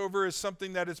Passover is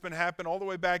something that has been happening all the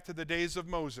way back to the days of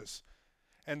Moses.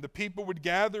 And the people would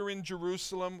gather in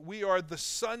Jerusalem. We are the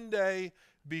Sunday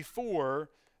before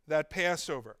that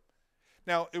Passover.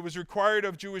 Now, it was required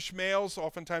of Jewish males,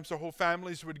 oftentimes the whole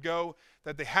families would go,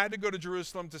 that they had to go to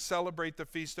Jerusalem to celebrate the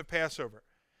Feast of Passover.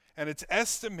 And it's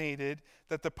estimated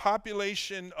that the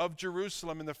population of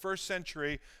Jerusalem in the first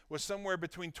century was somewhere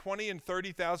between 20 and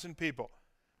 30,000 people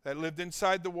that lived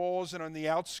inside the walls and on the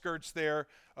outskirts there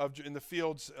in the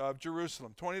fields of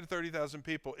Jerusalem. 20 to 30,000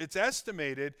 people. It's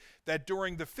estimated that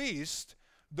during the feast,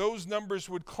 those numbers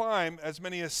would climb as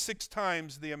many as 6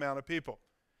 times the amount of people.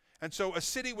 And so a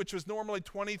city which was normally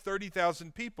 20,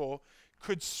 30,000 people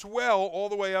could swell all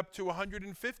the way up to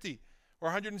 150 or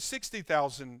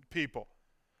 160,000 people.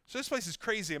 So this place is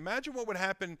crazy. Imagine what would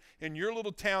happen in your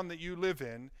little town that you live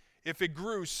in if it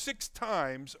grew 6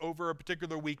 times over a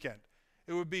particular weekend.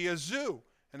 It would be a zoo,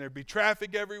 and there'd be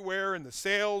traffic everywhere, and the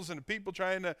sales, and the people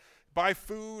trying to buy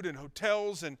food, and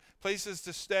hotels, and places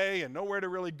to stay, and nowhere to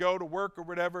really go to work or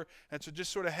whatever, and so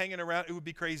just sort of hanging around, it would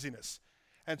be craziness.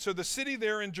 And so the city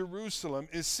there in Jerusalem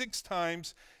is 6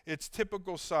 times its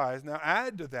typical size. Now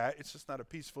add to that, it's just not a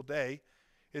peaceful day.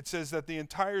 It says that the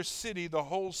entire city, the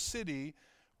whole city,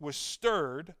 was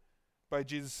stirred by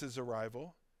Jesus'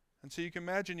 arrival. And so you can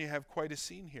imagine you have quite a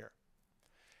scene here.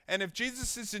 And if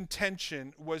Jesus'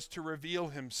 intention was to reveal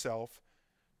himself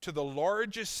to the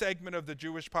largest segment of the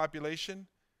Jewish population,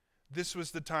 this was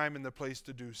the time and the place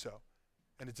to do so.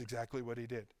 And it's exactly what he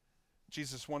did.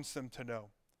 Jesus wants them to know.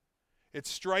 It's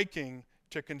striking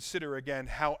to consider again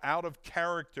how out of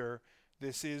character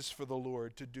this is for the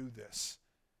Lord to do this.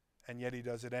 And yet he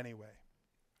does it anyway.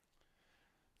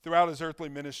 Throughout his earthly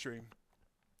ministry,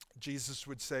 Jesus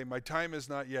would say, my time has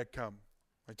not yet come.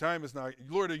 My time is not,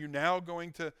 Lord, are you now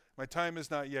going to, my time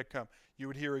is not yet come. You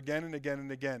would hear again and again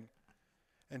and again.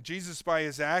 And Jesus, by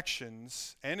his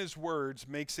actions and his words,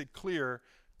 makes it clear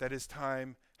that his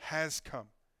time has come.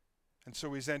 And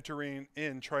so he's entering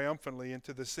in triumphantly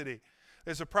into the city.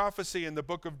 There's a prophecy in the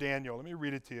book of Daniel. Let me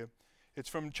read it to you. It's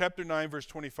from chapter 9, verse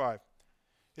 25.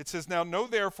 It says, "Now know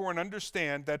therefore and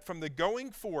understand that from the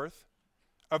going forth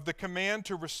of the command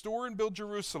to restore and build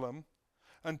Jerusalem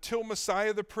until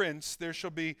Messiah the Prince, there shall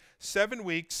be 7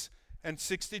 weeks and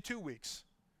 62 weeks.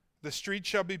 The street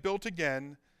shall be built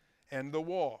again, and the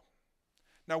wall."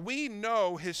 Now we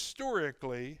know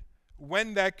historically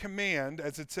when that command,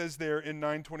 as it says there in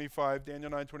 9:25, Daniel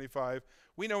 9:25,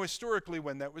 we know historically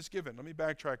when that was given. Let me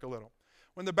backtrack a little.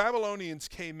 When the Babylonians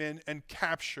came in and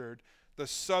captured the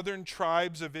southern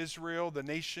tribes of Israel, the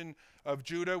nation of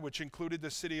Judah, which included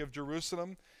the city of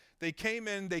Jerusalem, they came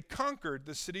in, they conquered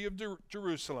the city of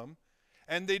Jerusalem,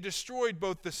 and they destroyed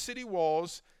both the city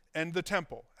walls and the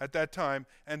temple at that time,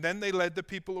 and then they led the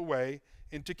people away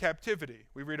into captivity.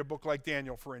 We read a book like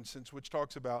Daniel, for instance, which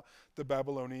talks about the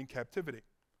Babylonian captivity.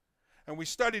 And we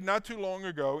studied not too long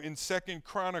ago in 2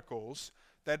 Chronicles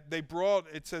that they brought,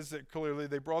 it says that clearly,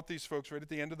 they brought these folks right at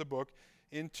the end of the book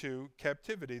into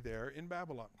captivity there in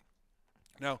Babylon.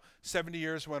 Now, 70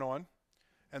 years went on,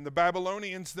 and the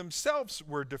Babylonians themselves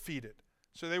were defeated.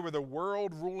 So they were the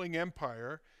world-ruling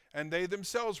empire, and they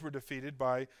themselves were defeated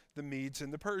by the Medes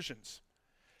and the Persians.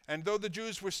 And though the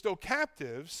Jews were still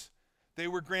captives, they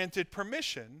were granted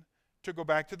permission to go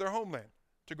back to their homeland,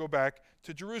 to go back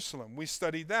to Jerusalem. We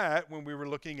studied that when we were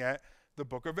looking at the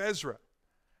book of Ezra.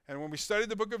 And when we studied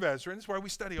the book of Ezra, and that's why we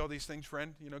study all these things,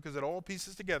 friend, because it all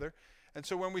pieces together. And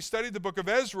so when we studied the book of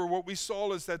Ezra, what we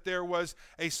saw is that there was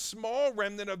a small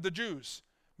remnant of the Jews,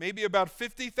 maybe about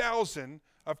 50,000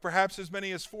 of perhaps as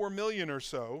many as 4 million or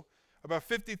so. About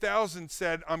 50,000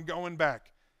 said, "I'm going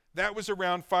back." That was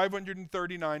around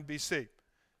 539 BC.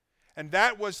 And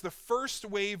that was the first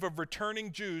wave of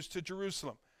returning Jews to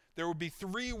Jerusalem. There would be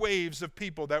 3 waves of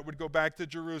people that would go back to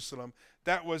Jerusalem.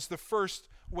 That was the first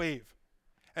wave.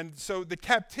 And so the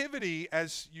captivity,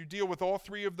 as you deal with all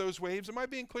 3 of those waves, am I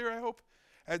being clear, I hope?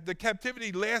 The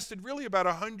captivity lasted really about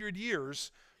 100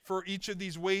 years for each of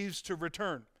these waves to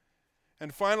return.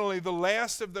 And finally, the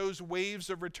last of those waves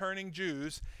of returning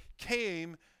Jews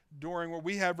came during what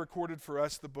we have recorded for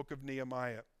us, the book of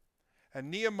Nehemiah.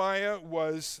 And Nehemiah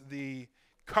was the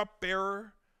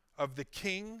cupbearer of the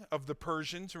king of the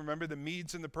Persians. Remember, the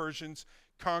Medes and the Persians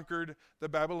conquered the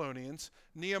Babylonians.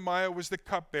 Nehemiah was the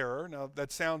cupbearer. Now,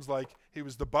 that sounds like he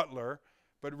was the butler,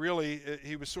 but really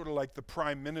he was sort of like the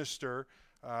prime minister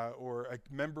or a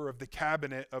member of the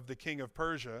cabinet of the king of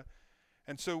Persia.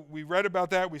 And so we read about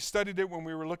that. We studied it when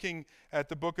we were looking at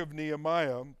the book of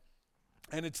Nehemiah.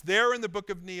 And it's there in the book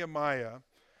of Nehemiah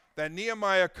that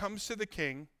Nehemiah comes to the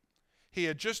king. He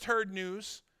had just heard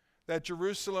news that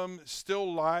Jerusalem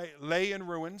still lay in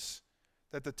ruins,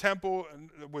 that the temple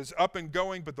was up and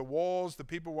going, but the walls, the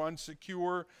people were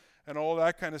insecure, and all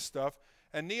that kind of stuff.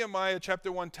 And Nehemiah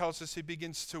chapter 1 tells us he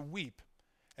begins to weep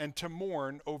and to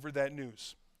mourn over that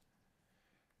news.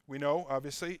 We know,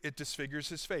 obviously, it disfigures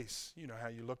his face. You know how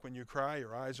you look when you cry,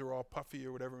 your eyes are all puffy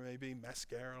or whatever it may be,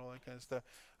 mascara and all that kind of stuff.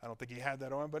 I don't think he had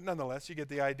that on, but nonetheless, you get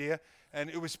the idea. And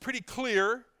it was pretty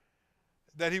clear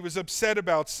that he was upset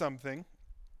about something.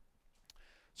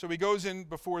 So he goes in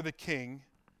before the king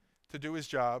to do his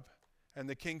job, and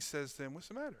the king says to him, "What's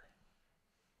the matter?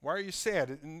 Why are you sad?"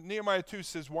 And Nehemiah 2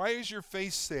 says, "Why is your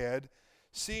face sad,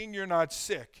 seeing you're not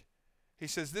sick?" He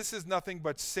says, "This is nothing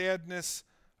but sadness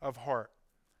of heart."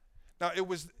 Now, it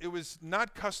was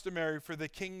not customary for the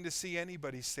king to see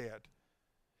anybody sad.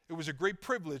 It was a great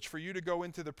privilege for you to go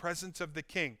into the presence of the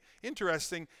king.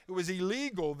 Interesting, it was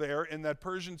illegal there in that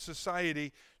Persian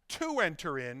society to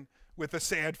enter in with a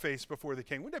sad face before the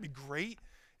king. Wouldn't that be great?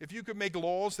 If you could make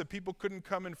laws that people couldn't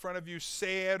come in front of you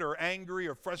sad or angry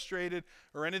or frustrated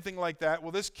or anything like that.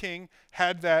 Well, this king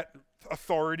had that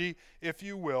authority, if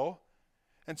you will.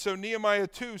 And so Nehemiah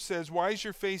 2 says, "Why is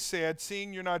your face sad,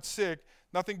 seeing you're not sick?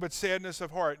 Nothing but sadness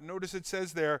of heart." Notice it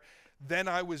says there, "Then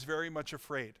I was very much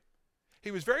afraid." He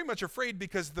was very much afraid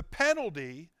because the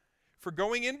penalty for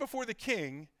going in before the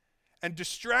king and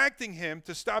distracting him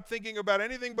to stop thinking about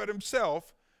anything but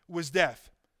himself was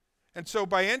death. And so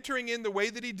by entering in the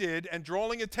way that he did and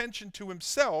drawing attention to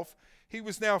himself, he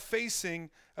was now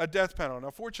facing a death penalty.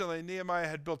 Now, fortunately, Nehemiah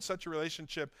had built such a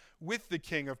relationship with the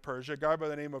king of Persia, a guy by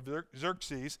the name of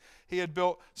Xerxes. He had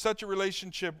built such a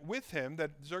relationship with him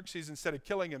that Xerxes, instead of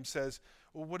killing him, says,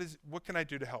 "Well, what can I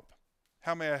do to help?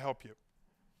 How may I help you?"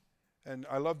 And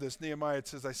I love this. Nehemiah, it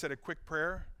says, "I said a quick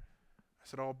prayer. I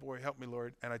said, 'Oh boy, help me,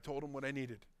 Lord.' And I told him what I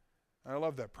needed. I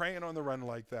love that, praying on the run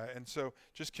like that. And so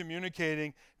just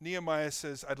communicating, Nehemiah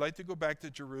says, I'd like to go back to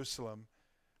Jerusalem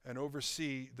and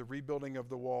oversee the rebuilding of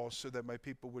the walls so that my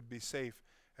people would be safe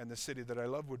and the city that I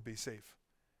love would be safe.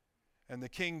 And the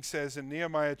king says in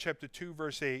Nehemiah chapter 2,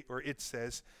 verse 8, or it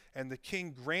says, and the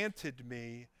king granted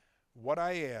me what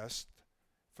I asked,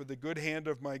 for the good hand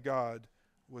of my God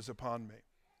was upon me.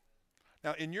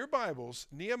 Now, in your Bibles,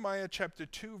 Nehemiah chapter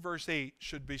 2, verse 8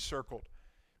 should be circled,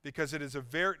 because it is a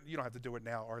very, you don't have to do it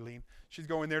now, Arlene. She's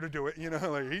going there to do it,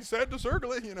 like he said to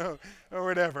circle it, or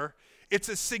whatever. It's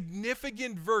a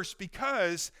significant verse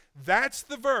because that's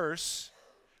the verse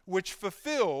which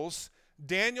fulfills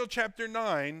Daniel chapter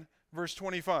 9, verse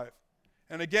 25.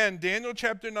 And again, Daniel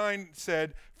chapter 9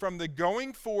 said, from the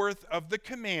going forth of the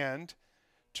command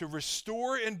to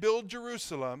restore and build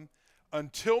Jerusalem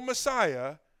until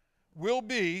Messiah will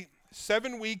be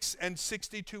 7 weeks and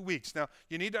 62 weeks. Now,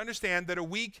 you need to understand that a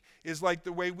week is like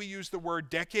the way we use the word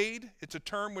decade. It's a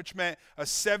term which meant a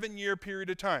 7-year period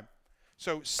of time.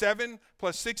 So 7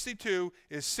 plus 62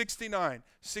 is 69.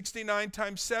 69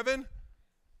 times 7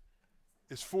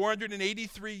 is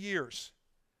 483 years.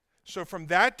 So from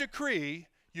that decree,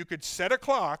 you could set a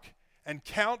clock and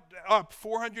count up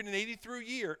 483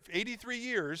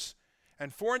 years,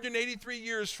 and 483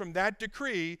 years from that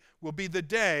decree will be the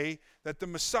day that the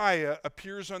Messiah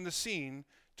appears on the scene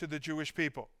to the Jewish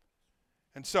people.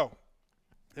 And so,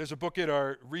 there's a book at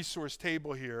our resource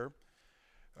table here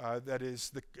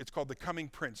it's called The Coming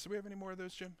Prince. Do we have any more of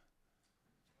those, Jim?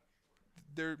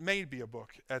 There may be a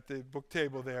book at the book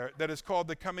table there that is called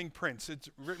The Coming Prince. It's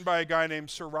written by a guy named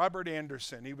Sir Robert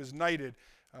Anderson. He was knighted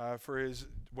for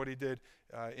what he did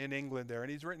in England there.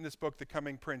 And he's written this book, The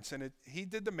Coming Prince. And he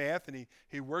did the math, and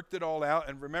he worked it all out.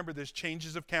 And remember, there's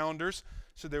changes of calendars.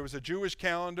 So there was a Jewish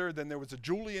calendar, then there was a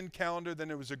Julian calendar, then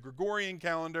there was a Gregorian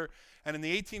calendar. And in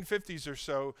the 1850s or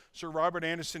so, Sir Robert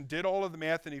Anderson did all of the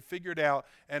math, and he figured out,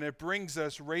 and it brings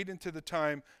us right into the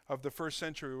time of the first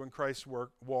century when Christ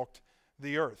walked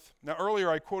the earth. Now, earlier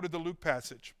I quoted the Luke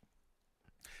passage.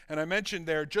 And I mentioned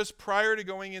there, just prior to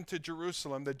going into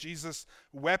Jerusalem, that Jesus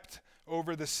wept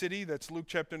over the city. That's Luke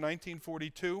chapter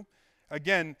 19:42.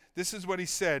 Again, this is what he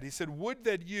said. He said, would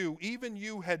that you, even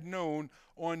you, had known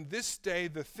on this day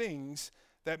the things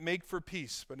that make for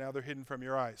peace, but now they're hidden from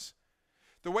your eyes.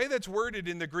 The way that's worded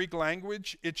in the Greek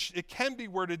language, it can be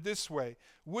worded this way.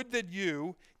 Would that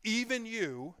you, even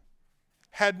you,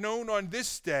 had known on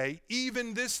this day,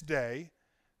 even this day,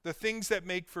 the things that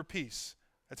make for peace.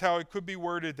 That's how it could be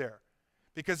worded there.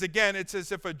 Because again, it's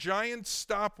as if a giant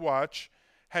stopwatch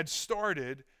had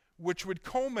started, which would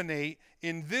culminate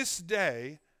in this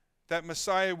day that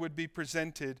Messiah would be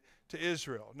presented to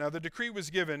Israel. Now, the decree was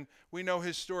given, we know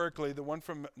historically, the one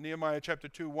from Nehemiah chapter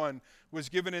 2:1 was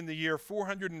given in the year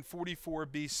 444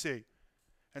 BC.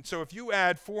 And so if you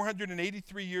add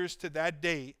 483 years to that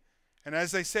date, and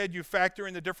as I said, you factor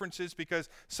in the differences because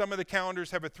some of the calendars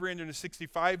have a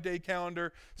 365-day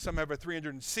calendar, some have a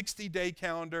 360-day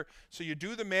calendar. So you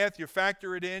do the math, you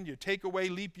factor it in, you take away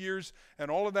leap years and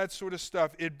all of that sort of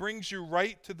stuff. It brings you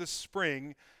right to the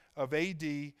spring of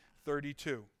AD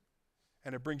 32.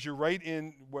 And it brings you right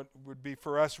in what would be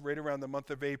for us right around the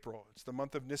month of April. It's the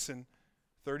month of Nisan,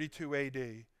 32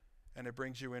 AD. And it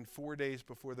brings you in 4 days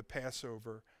before the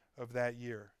Passover of that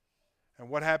year. And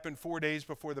what happened 4 days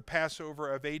before the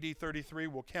Passover of AD 33?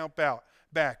 We'll count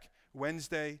back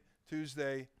Wednesday,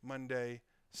 Tuesday, Monday,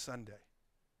 Sunday.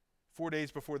 4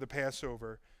 days before the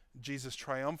Passover, Jesus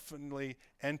triumphantly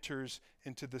enters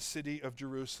into the city of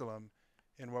Jerusalem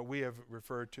in what we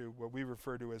refer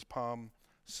to as Palm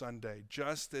Sunday.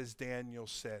 Just as Daniel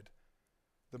said,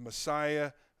 the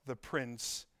Messiah, the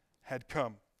Prince, had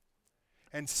come.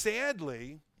 And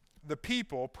sadly, the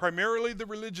people, primarily the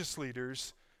religious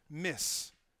leaders,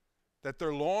 miss that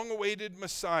their long-awaited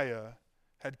Messiah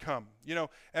had come. You know,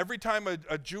 every time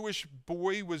a Jewish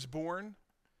boy was born,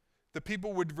 the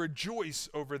people would rejoice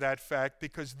over that fact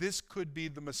because this could be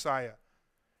the Messiah.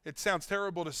 It sounds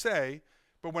terrible to say,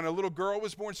 but when a little girl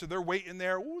was born, so they're waiting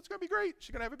there, oh, it's going to be great,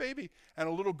 she's going to have a baby. And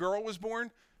a little girl was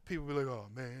born, people would be like, oh,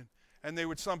 man. And they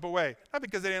would slump away. Not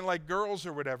because they didn't like girls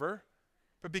or whatever,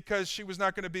 but because she was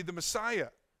not going to be the Messiah.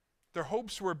 Their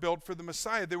hopes were built for the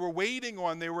Messiah. They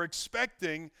were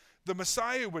expecting the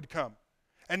Messiah would come.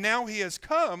 And now he has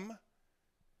come,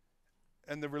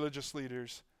 and the religious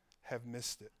leaders have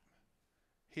missed it.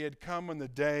 He had come on the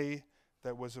day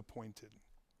that was appointed.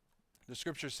 The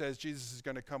scripture says Jesus is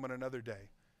going to come on another day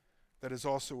that is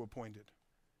also appointed.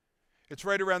 It's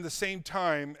right around the same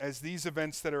time as these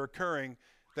events that are occurring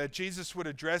that Jesus would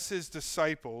address his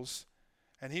disciples,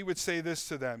 and he would say this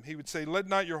to them. He would say, let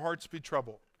not your hearts be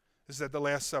troubled. This is at the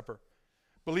Last Supper.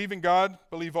 Believe in God,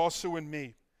 believe also in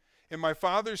me. In my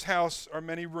Father's house are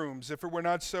many rooms. If it were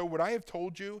not so, would I have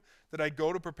told you that I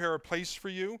go to prepare a place for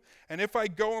you? And if I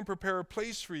go and prepare a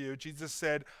place for you, Jesus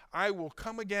said, I will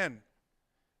come again,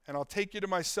 and I'll take you to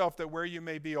myself, that where you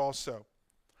may be also.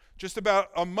 Just about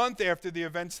a month after the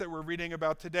events that we're reading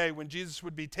about today, when Jesus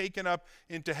would be taken up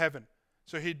into heaven.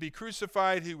 So he'd be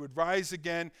crucified, he would rise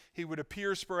again, he would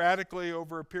appear sporadically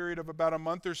over a period of about a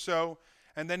month or so.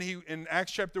 And then in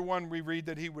Acts chapter 1, we read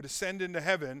that he would ascend into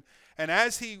heaven. And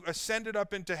as he ascended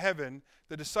up into heaven,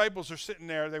 the disciples are sitting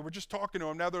there. They were just talking to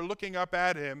him. Now they're looking up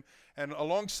at him. And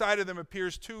alongside of them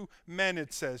appears two men,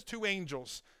 it says. Two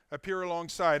angels appear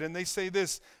alongside. And they say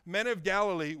this, Men of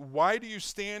Galilee, why do you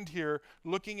stand here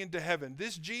looking into heaven?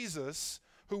 This Jesus,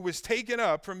 who was taken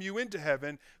up from you into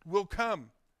heaven, will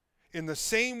come in the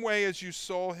same way as you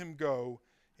saw him go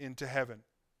into heaven.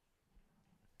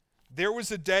 There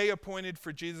was a day appointed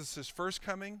for Jesus' first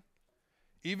coming.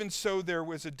 Even so, there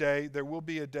will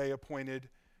be a day appointed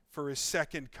for his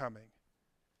second coming.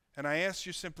 And I ask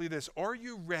you simply this, are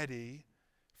you ready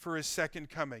for his second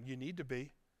coming? You need to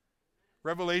be.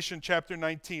 Revelation chapter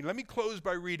 19. Let me close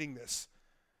by reading this,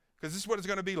 because this is what it's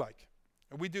going to be like.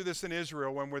 And we do this in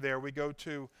Israel when we're there. We go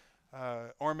to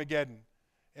Armageddon,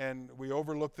 and we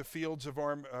overlook the fields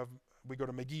we go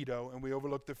to Megiddo, and we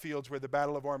overlook the fields where the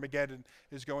Battle of Armageddon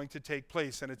is going to take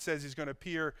place. And it says he's going to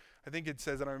appear, I think it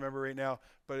says, I don't remember right now,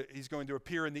 but he's going to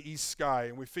appear in the east sky.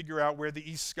 And we figure out where the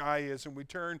east sky is, and we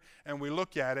turn and we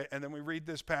look at it, and then we read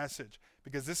this passage,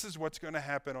 because this is what's going to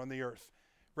happen on the earth.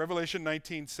 Revelation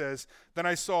 19 says, Then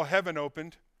I saw heaven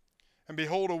opened, and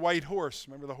behold, a white horse.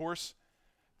 Remember the horse?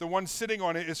 The one sitting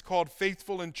on it is called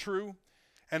Faithful and True,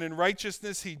 and in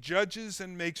righteousness he judges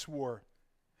and makes war.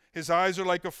 His eyes are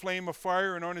like a flame of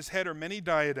fire, and on his head are many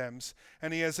diadems,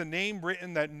 and he has a name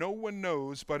written that no one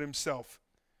knows but himself.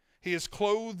 He is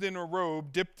clothed in a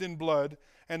robe dipped in blood,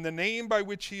 and the name by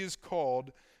which he is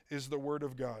called is the Word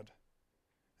of God.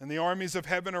 And the armies of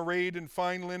heaven, arrayed in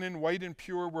fine linen, white and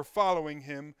pure, were following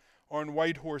him on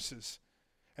white horses.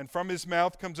 And from his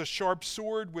mouth comes a sharp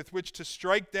sword with which to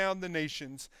strike down the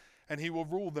nations, and he will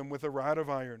rule them with a rod of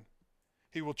iron.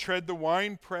 He will tread the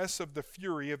winepress of the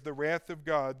fury of the wrath of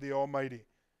God the Almighty.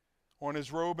 On his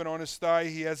robe and on his thigh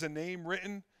he has a name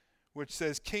written which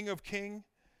says King of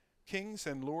Kings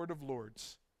and Lord of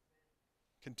Lords.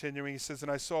 Continuing, he says, And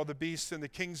I saw the beasts and the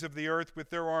kings of the earth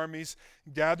with their armies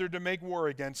gathered to make war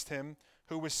against him,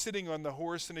 who was sitting on the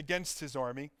horse, and against his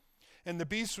army. And the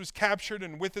beast was captured,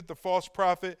 and with it the false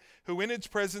prophet, who in its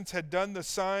presence had done the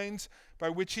signs by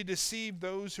which he deceived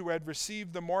those who had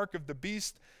received the mark of the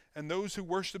beast and those who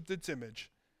worshipped its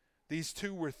image. These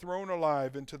two were thrown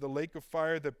alive into the lake of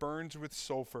fire that burns with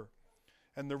sulfur.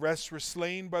 And the rest were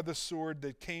slain by the sword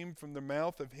that came from the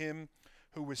mouth of him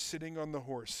who was sitting on the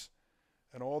horse.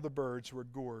 And all the birds were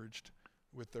gorged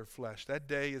with their flesh. That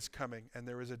day is coming, and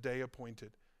there is a day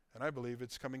appointed. And I believe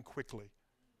it's coming quickly.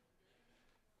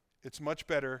 It's much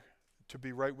better to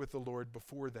be right with the Lord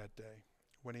before that day,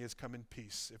 when he has come in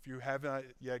peace. If you have not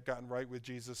yet gotten right with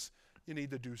Jesus, you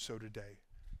need to do so today.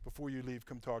 Before you leave,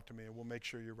 come talk to me, and we'll make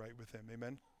sure you're right with him.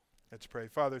 Amen? Let's pray.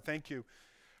 Father, thank you.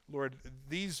 Lord,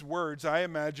 these words, I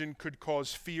imagine, could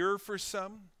cause fear for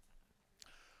some.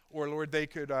 Or, Lord, they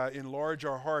could enlarge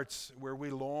our hearts where we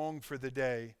long for the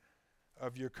day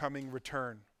of your coming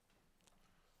return.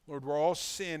 Lord, where all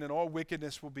sin and all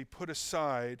wickedness will be put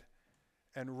aside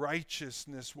and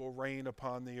righteousness will reign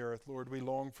upon the earth. Lord, we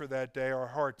long for that day. Our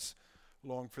hearts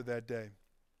long for that day.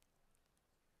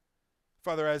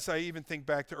 Father, as I even think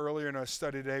back to earlier in our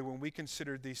study today when we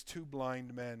considered these two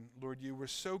blind men, Lord, you were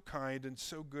so kind and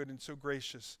so good and so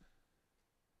gracious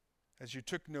as you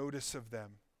took notice of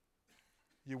them.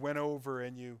 You went over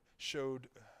and you showed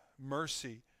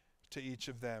mercy to each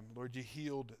of them. Lord, you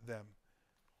healed them.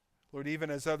 Lord, even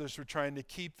as others were trying to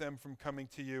keep them from coming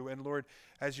to you. And Lord,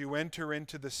 as you enter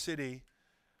into the city,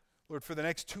 Lord, for the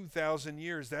next 2,000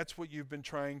 years, that's what you've been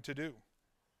trying to do.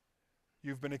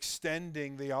 You've been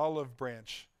extending the olive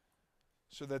branch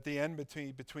so that the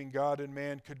enmity between God and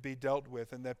man could be dealt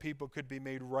with and that people could be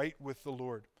made right with the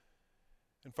Lord.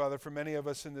 And Father, for many of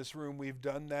us in this room, we've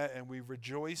done that, and we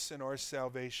rejoice in our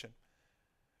salvation.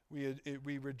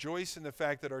 We rejoice in the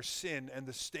fact that our sin and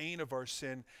the stain of our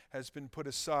sin has been put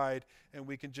aside, and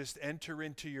we can just enter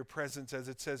into your presence, as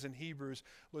it says in Hebrews,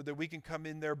 Lord, that we can come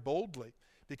in there boldly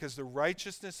because the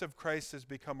righteousness of Christ has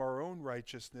become our own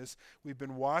righteousness. We've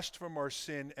been washed from our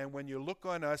sin, and when you look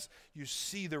on us, you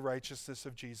see the righteousness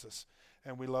of Jesus,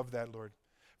 and we love that, Lord.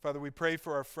 Father, we pray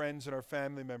for our friends and our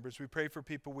family members. We pray for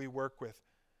people we work with.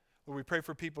 Lord, we pray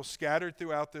for people scattered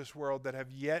throughout this world that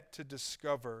have yet to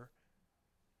discover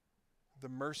the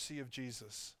mercy of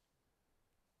Jesus.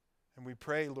 And we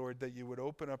pray, Lord, that you would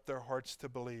open up their hearts to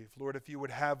believe. Lord, if you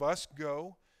would have us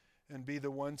go and be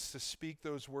the ones to speak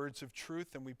those words of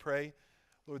truth, and we pray,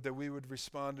 Lord, that we would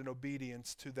respond in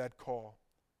obedience to that call.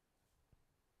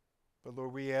 But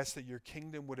Lord, we ask that your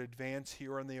kingdom would advance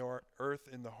here on the earth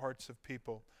in the hearts of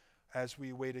people as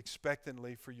we wait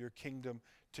expectantly for your kingdom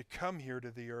to come here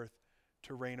to the earth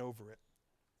to reign over it.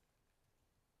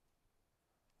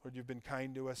 Lord, you've been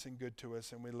kind to us and good to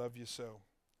us, and we love you so.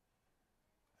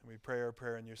 And we pray our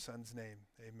prayer in your Son's name.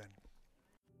 Amen.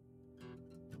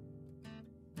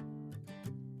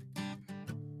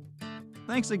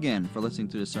 Thanks again for listening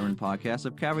to the sermon podcast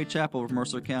of Calvary Chapel of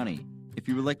Mercer County. If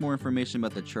you would like more information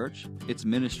about the church, its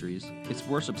ministries, its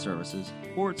worship services,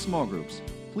 or its small groups,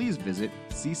 please visit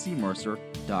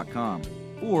ccmercer.com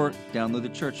or download the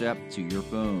church app to your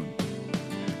phone.